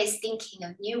always thinking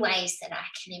of new ways that I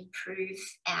can improve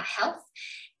our health.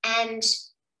 And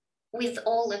with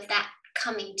all of that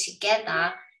coming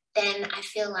together, then I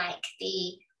feel like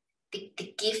the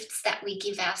gifts that we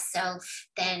give ourselves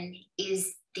then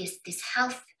is this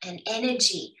health and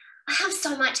energy. I have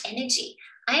so much energy.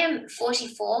 I am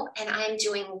 44 and I am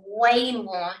doing way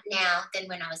more now than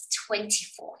when I was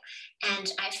 24.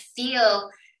 And I feel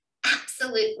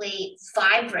absolutely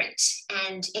vibrant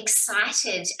and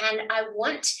excited. And I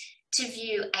want to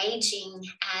view aging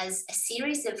as a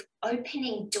series of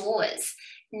opening doors,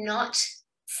 not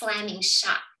slamming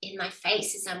shut in my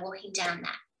face as I'm walking down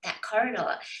that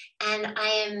corridor. And I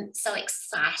am so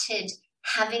excited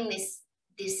having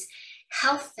this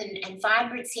health and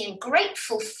vibrancy, and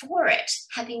grateful for it,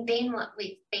 having been what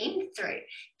we've been through.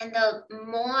 And the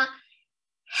more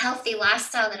healthy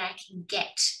lifestyle that I can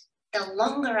get, the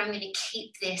longer I'm going to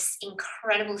keep this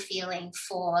incredible feeling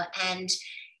for. And,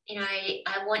 you know,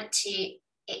 I want to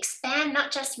expand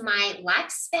not just my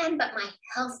lifespan, but my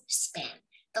health span.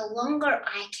 The longer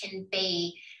I can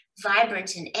be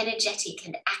vibrant and energetic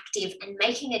and active and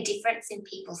making a difference in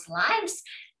people's lives,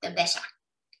 the better.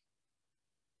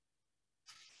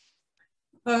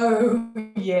 Oh,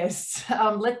 yes.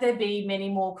 Let there be many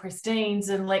more Christines,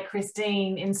 and let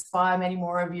Christine inspire many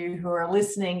more of you who are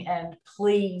listening, and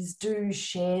please do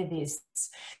share this.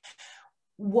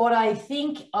 What I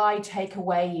think I take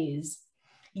away is,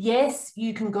 yes,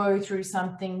 you can go through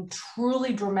something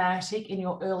truly dramatic in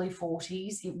your early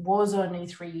 40s. It was only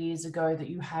 3 years ago that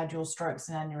you had your strokes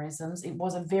and aneurysms. It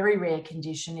was a very rare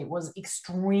condition. It was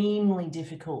extremely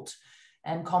difficult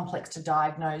and complex to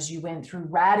diagnose. You went through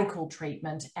radical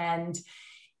treatment, and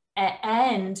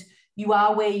you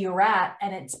are where you're at,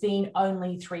 and it's been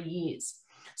only 3 years.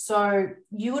 So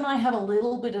you and I have a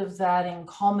little bit of that in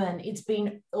common. It's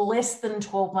been less than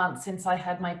 12 months since I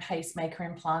had my pacemaker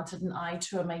implanted, and I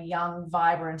too am a young,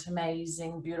 vibrant,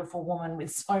 amazing, beautiful woman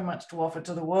with so much to offer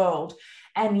to the world.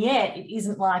 And yet it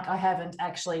isn't like I haven't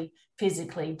actually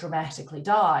physically, dramatically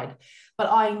died. But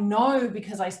I know,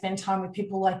 because I spend time with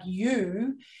people like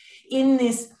you in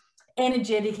this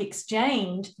energetic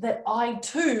exchange, that I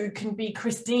too can be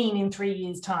Christine in 3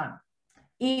 years' time.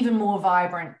 Even more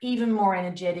vibrant, even more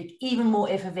energetic, even more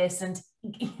effervescent,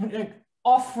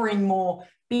 offering more,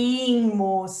 being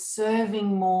more, serving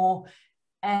more.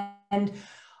 And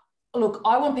look,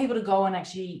 I want people to go and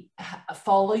actually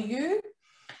follow you.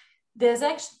 There's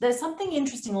something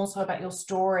interesting also about your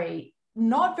story.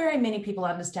 Not very many people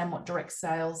understand what direct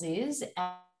sales is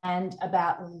and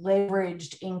about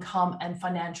leveraged income and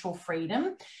financial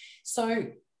freedom.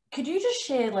 So could you just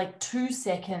share like 2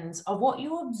 seconds of what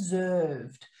you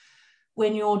observed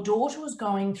when your daughter was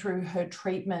going through her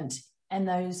treatment, and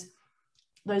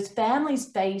those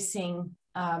families facing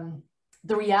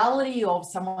the reality of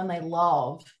someone they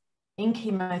love in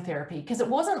chemotherapy? Because it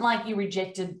wasn't like you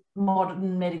rejected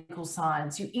modern medical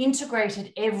science. You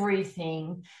integrated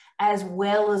everything as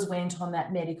well as went on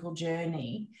that medical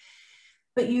journey.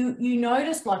 But you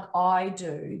noticed, like I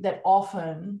do, that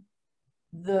often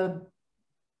the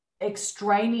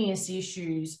extraneous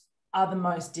issues are the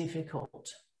most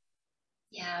difficult.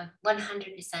 Yeah,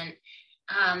 100%.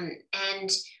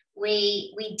 And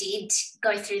we did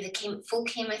go through the full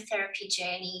chemotherapy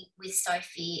journey with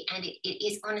Sophie, and it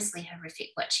is honestly horrific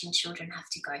watching children have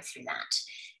to go through that.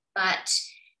 But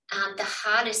the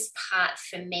hardest part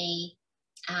for me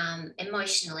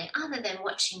emotionally, other than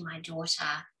watching my daughter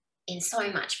in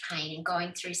so much pain and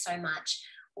going through so much,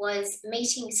 was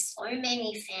meeting so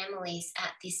many families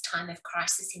at this time of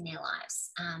crisis in their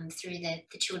lives through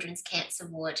the Children's Cancer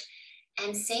Ward,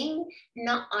 and seeing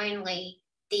not only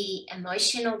the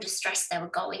emotional distress they were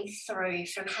going through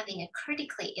from having a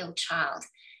critically ill child,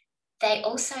 they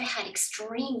also had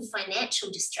extreme financial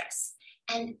distress.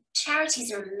 And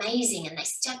charities are amazing and they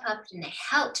step up and they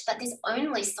helped, but there's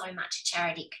only so much a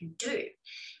charity can do.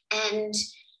 And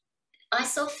I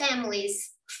saw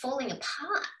families falling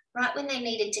apart right when they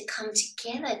needed to come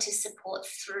together to support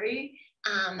through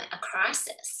a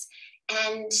crisis.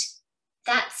 And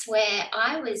that's where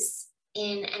I was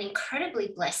in an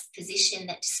incredibly blessed position,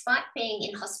 that despite being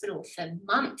in hospital for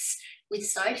months with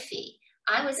Sophie,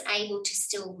 I was able to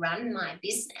still run my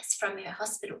business from her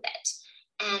hospital bed.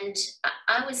 And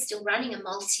I was still running a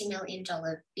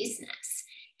multi-million-dollar business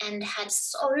and had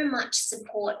so much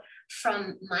support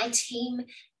from my team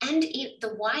and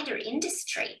the wider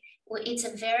industry. It's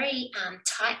a very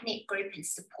tight-knit group and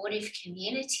supportive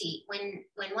community. When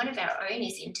one of our own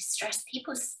is in distress,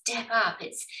 people step up.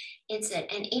 It's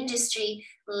an industry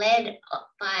led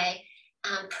by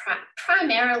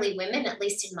primarily women, at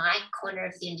least in my corner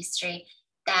of the industry,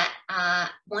 that are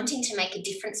wanting to make a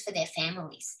difference for their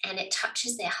families. And it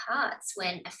touches their hearts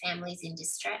when a family is in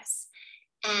distress.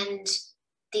 And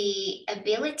the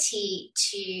ability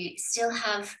to still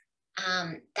have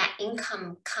that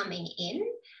income coming in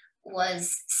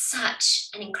was such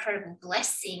an incredible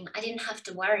blessing. I didn't have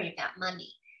to worry about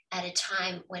money at a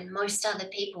time when most other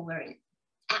people were in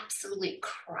absolute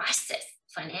crisis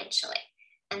financially.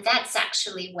 And that's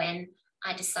actually when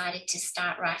I decided to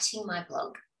start writing my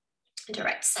blog,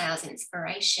 Direct Sales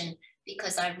Inspiration,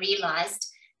 because I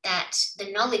realized that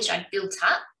the knowledge I'd built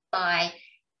up by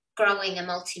growing a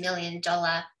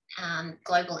multi-million-dollar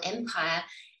global empire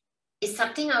is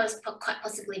something I was quite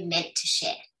possibly meant to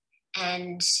share.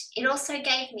 And it also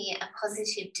gave me a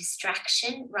positive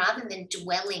distraction rather than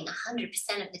dwelling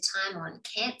 100% of the time on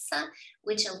cancer,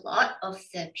 which a lot of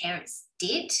the parents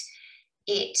did.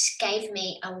 It gave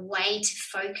me a way to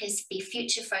focus, be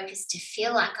future focused, to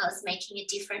feel like I was making a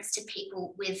difference to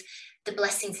people with the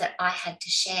blessings that I had to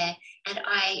share. And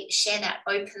I share that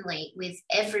openly with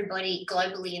everybody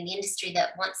globally in the industry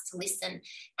that wants to listen.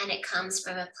 And it comes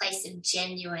from a place of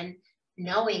genuine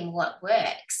knowing what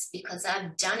works, because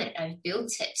I've done it, I've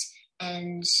built it,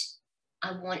 and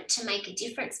I want to make a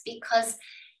difference. Because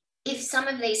if some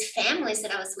of these families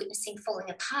that I was witnessing falling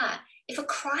apart, if a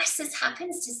crisis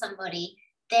happens to somebody,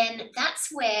 then that's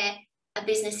where a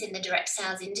business in the direct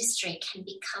sales industry can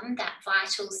become that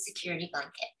vital security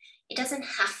blanket. It doesn't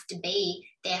have to be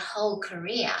their whole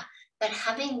career, but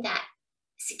having that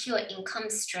secure income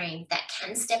stream that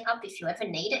can step up if you ever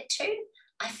need it to,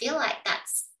 I feel like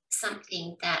that's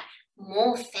something that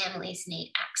more families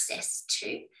need access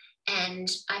to. And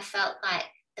I felt like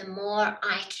the more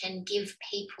I can give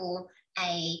people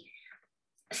a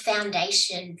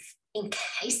foundation in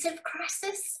case of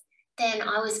crisis, then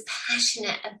I was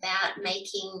passionate about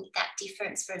making that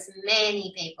difference for as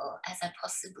many people as I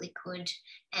possibly could.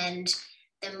 And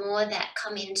the more that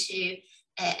come into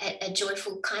a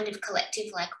joyful kind of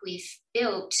collective like we've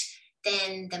built,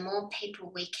 then the more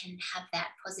people we can have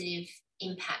that positive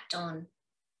impact on.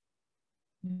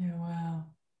 Yeah, wow.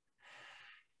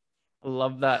 I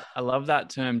love that. I love that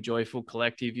term, joyful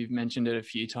collective. You've mentioned it a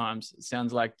few times. It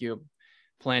sounds like you're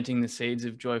planting the seeds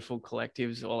of joyful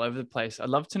collectives all over the place. I'd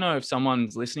love to know if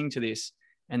someone's listening to this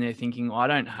and they're thinking, well, I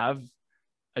don't have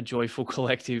a joyful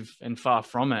collective and far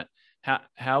from it.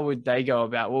 How would they go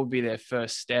about, what would be their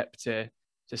first step to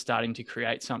starting to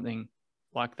create something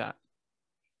like that?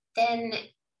 Then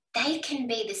they can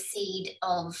be the seed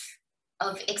of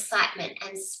excitement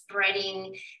and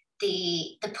spreading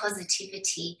the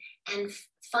positivity and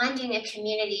finding a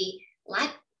community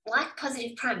like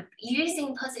Positive Prime,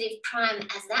 using Positive Prime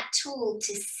as that tool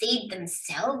to seed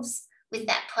themselves with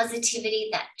that positivity,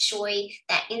 that joy,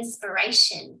 that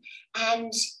inspiration.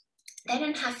 And they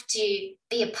don't have to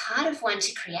be a part of one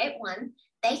to create one.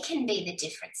 They can be the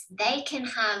difference. They can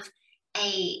have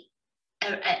a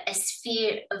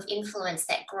sphere of influence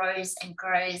that grows and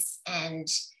grows. And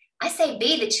I say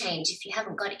be the change if you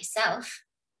haven't got it yourself.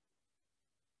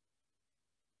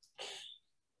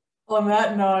 On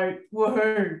that note,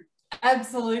 woohoo.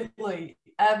 Absolutely,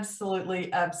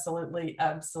 absolutely, absolutely,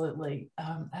 absolutely,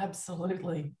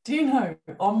 absolutely. Do you know,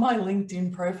 on my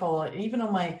LinkedIn profile, even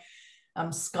on my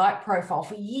Skype profile,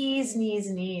 for years and years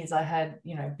and years, I had,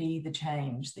 be the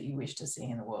change that you wish to see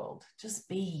in the world. Just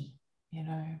be,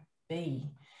 be.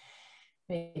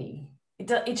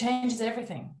 It changes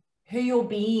everything. Who you're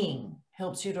being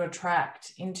helps you to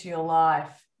attract into your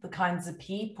life the kinds of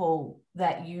people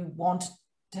that you want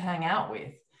to hang out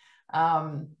with.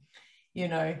 So and if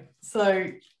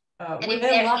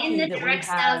they're in the direct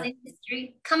sales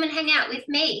industry, come and hang out with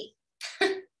me.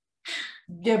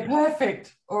 Yeah,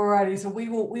 perfect. Alrighty, so we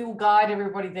will guide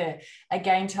everybody there.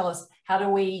 Again, tell us, how do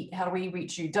we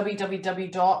reach you?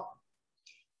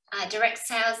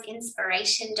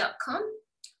 directsalesinspiration.com,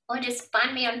 or just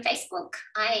find me on Facebook.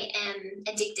 I am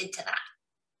addicted to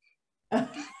that.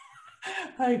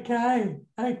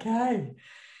 Okay.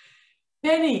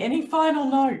 Benny, any final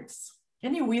notes?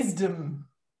 Any wisdom?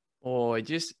 Or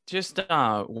just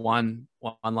one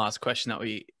last question that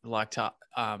we like to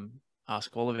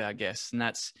ask all of our guests, and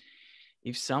that's,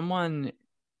 if someone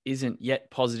isn't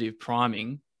yet positive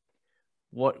priming,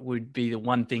 what would be the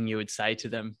one thing you would say to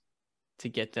them to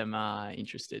get them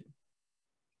interested?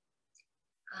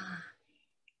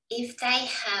 If they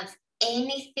have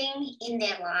anything in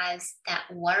their lives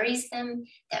that worries them,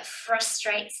 that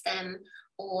frustrates them,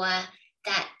 or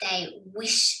that they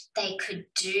wish they could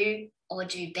do or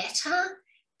do better,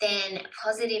 then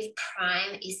Positive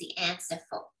Prime is the answer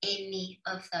for any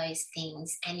of those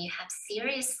things. And you have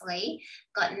seriously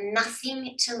got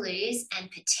nothing to lose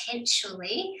and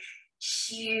potentially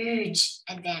huge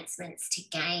advancements to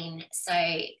gain. So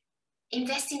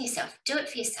invest in yourself, do it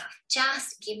for yourself,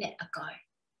 just give it a go.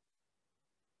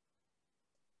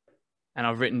 and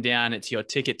I've written down it's your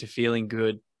ticket to feeling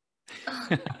good.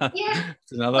 Oh, yeah,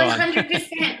 it's another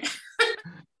 100%.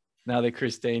 Another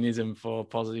Christineism for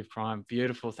Positive Prime.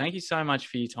 Beautiful. Thank you so much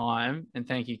for your time, and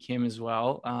thank you, Kim, as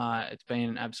well. It's been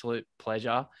an absolute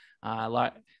pleasure.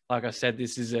 Like I said,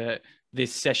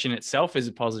 this session itself is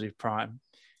a Positive Prime.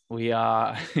 We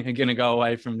are going to go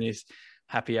away from this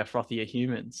happier, frothier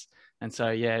humans. And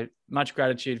so, yeah, much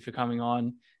gratitude for coming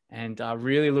on, and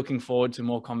really looking forward to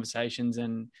more conversations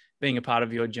and being a part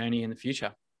of your journey in the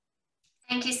future.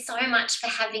 Thank you so much for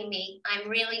having me. I'm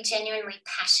really genuinely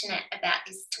passionate about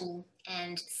this tool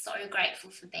and so grateful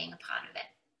for being a part of it.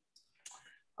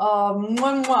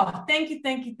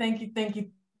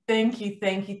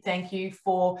 Thank you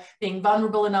for being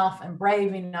vulnerable enough and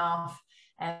brave enough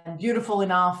and beautiful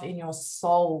enough in your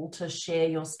soul to share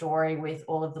your story with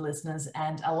all of the listeners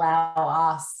and allow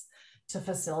us to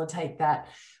facilitate that.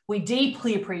 We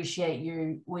deeply appreciate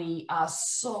you. We are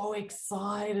so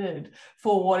excited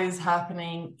for what is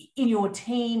happening in your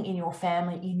team, in your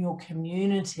family, in your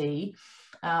community.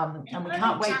 And we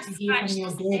can't wait to hear from you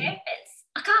again.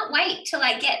 I can't wait till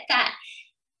I get that,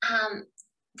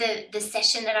 the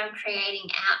session that I'm creating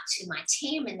out to my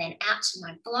team and then out to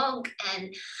my blog,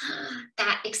 and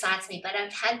that excites me. But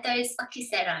I've had those, like you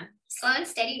said, I'm slow and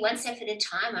steady, one step at a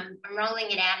time. I'm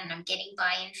rolling it out, and I'm getting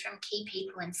buy-in from key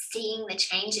people and seeing the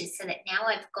changes, so that now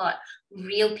I've got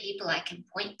real people I can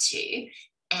point to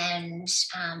and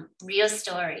real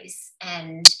stories.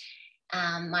 And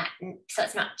so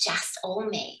it's not just all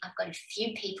me. I've got a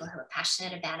few people who are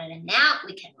passionate about it, and now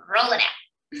we can roll it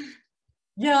out.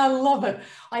 Yeah, I love it.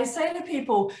 I say to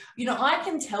people, you know, I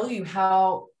can tell you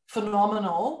how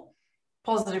phenomenal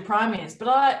Positive Prime is, but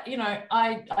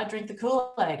I drink the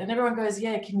Kool-Aid, and everyone goes,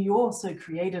 yeah, Kim, you also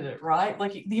created it, right?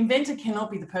 Like, the inventor cannot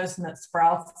be the person that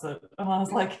sprouts it. And I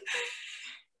was like,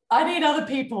 I need other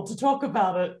people to talk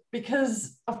about it,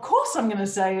 because of course I'm going to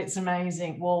say it's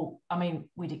amazing. Well, I mean,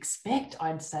 we'd expect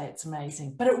I'd say it's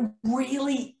amazing, but it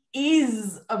really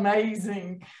is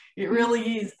amazing. It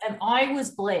really is. And I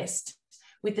was blessed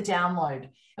with the download.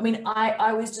 I mean,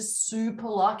 I was just super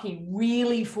lucky,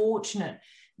 really fortunate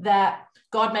that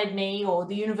God made me, or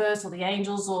the universe, or the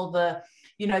angels, or the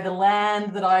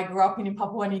land that I grew up in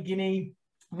Papua New Guinea,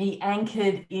 me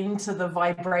anchored into the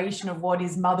vibration of what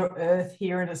is Mother Earth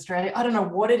here in Australia. I don't know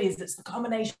what it is. It's the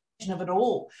combination of it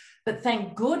all. But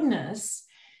thank goodness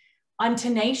I'm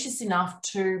tenacious enough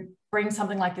to bring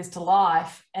something like this to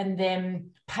life, and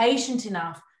then patient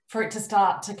enough for it to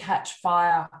start to catch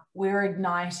fire. We're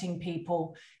igniting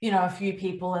people, a few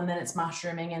people, and then it's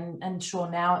mushrooming, and sure,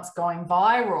 now it's going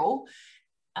viral.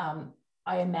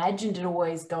 I imagined it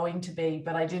always going to be,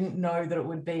 but I didn't know that it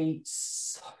would be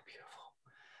so beautiful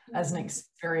as an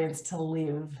experience to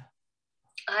live.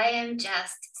 I am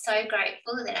just so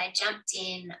grateful that I jumped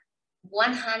in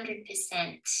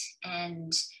 100%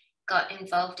 and got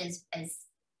involved as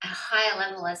a higher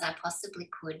level as I possibly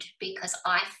could, because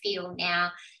I feel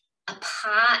now a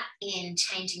part in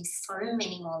changing so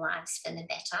many more lives for the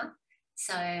better.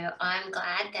 So I'm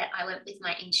glad that I went with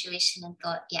my intuition and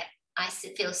thought, yeah, I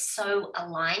feel so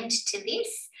aligned to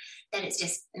this that it's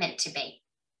just meant to be.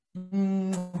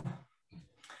 Mm.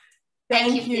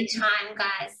 Thank you for your time,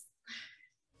 guys.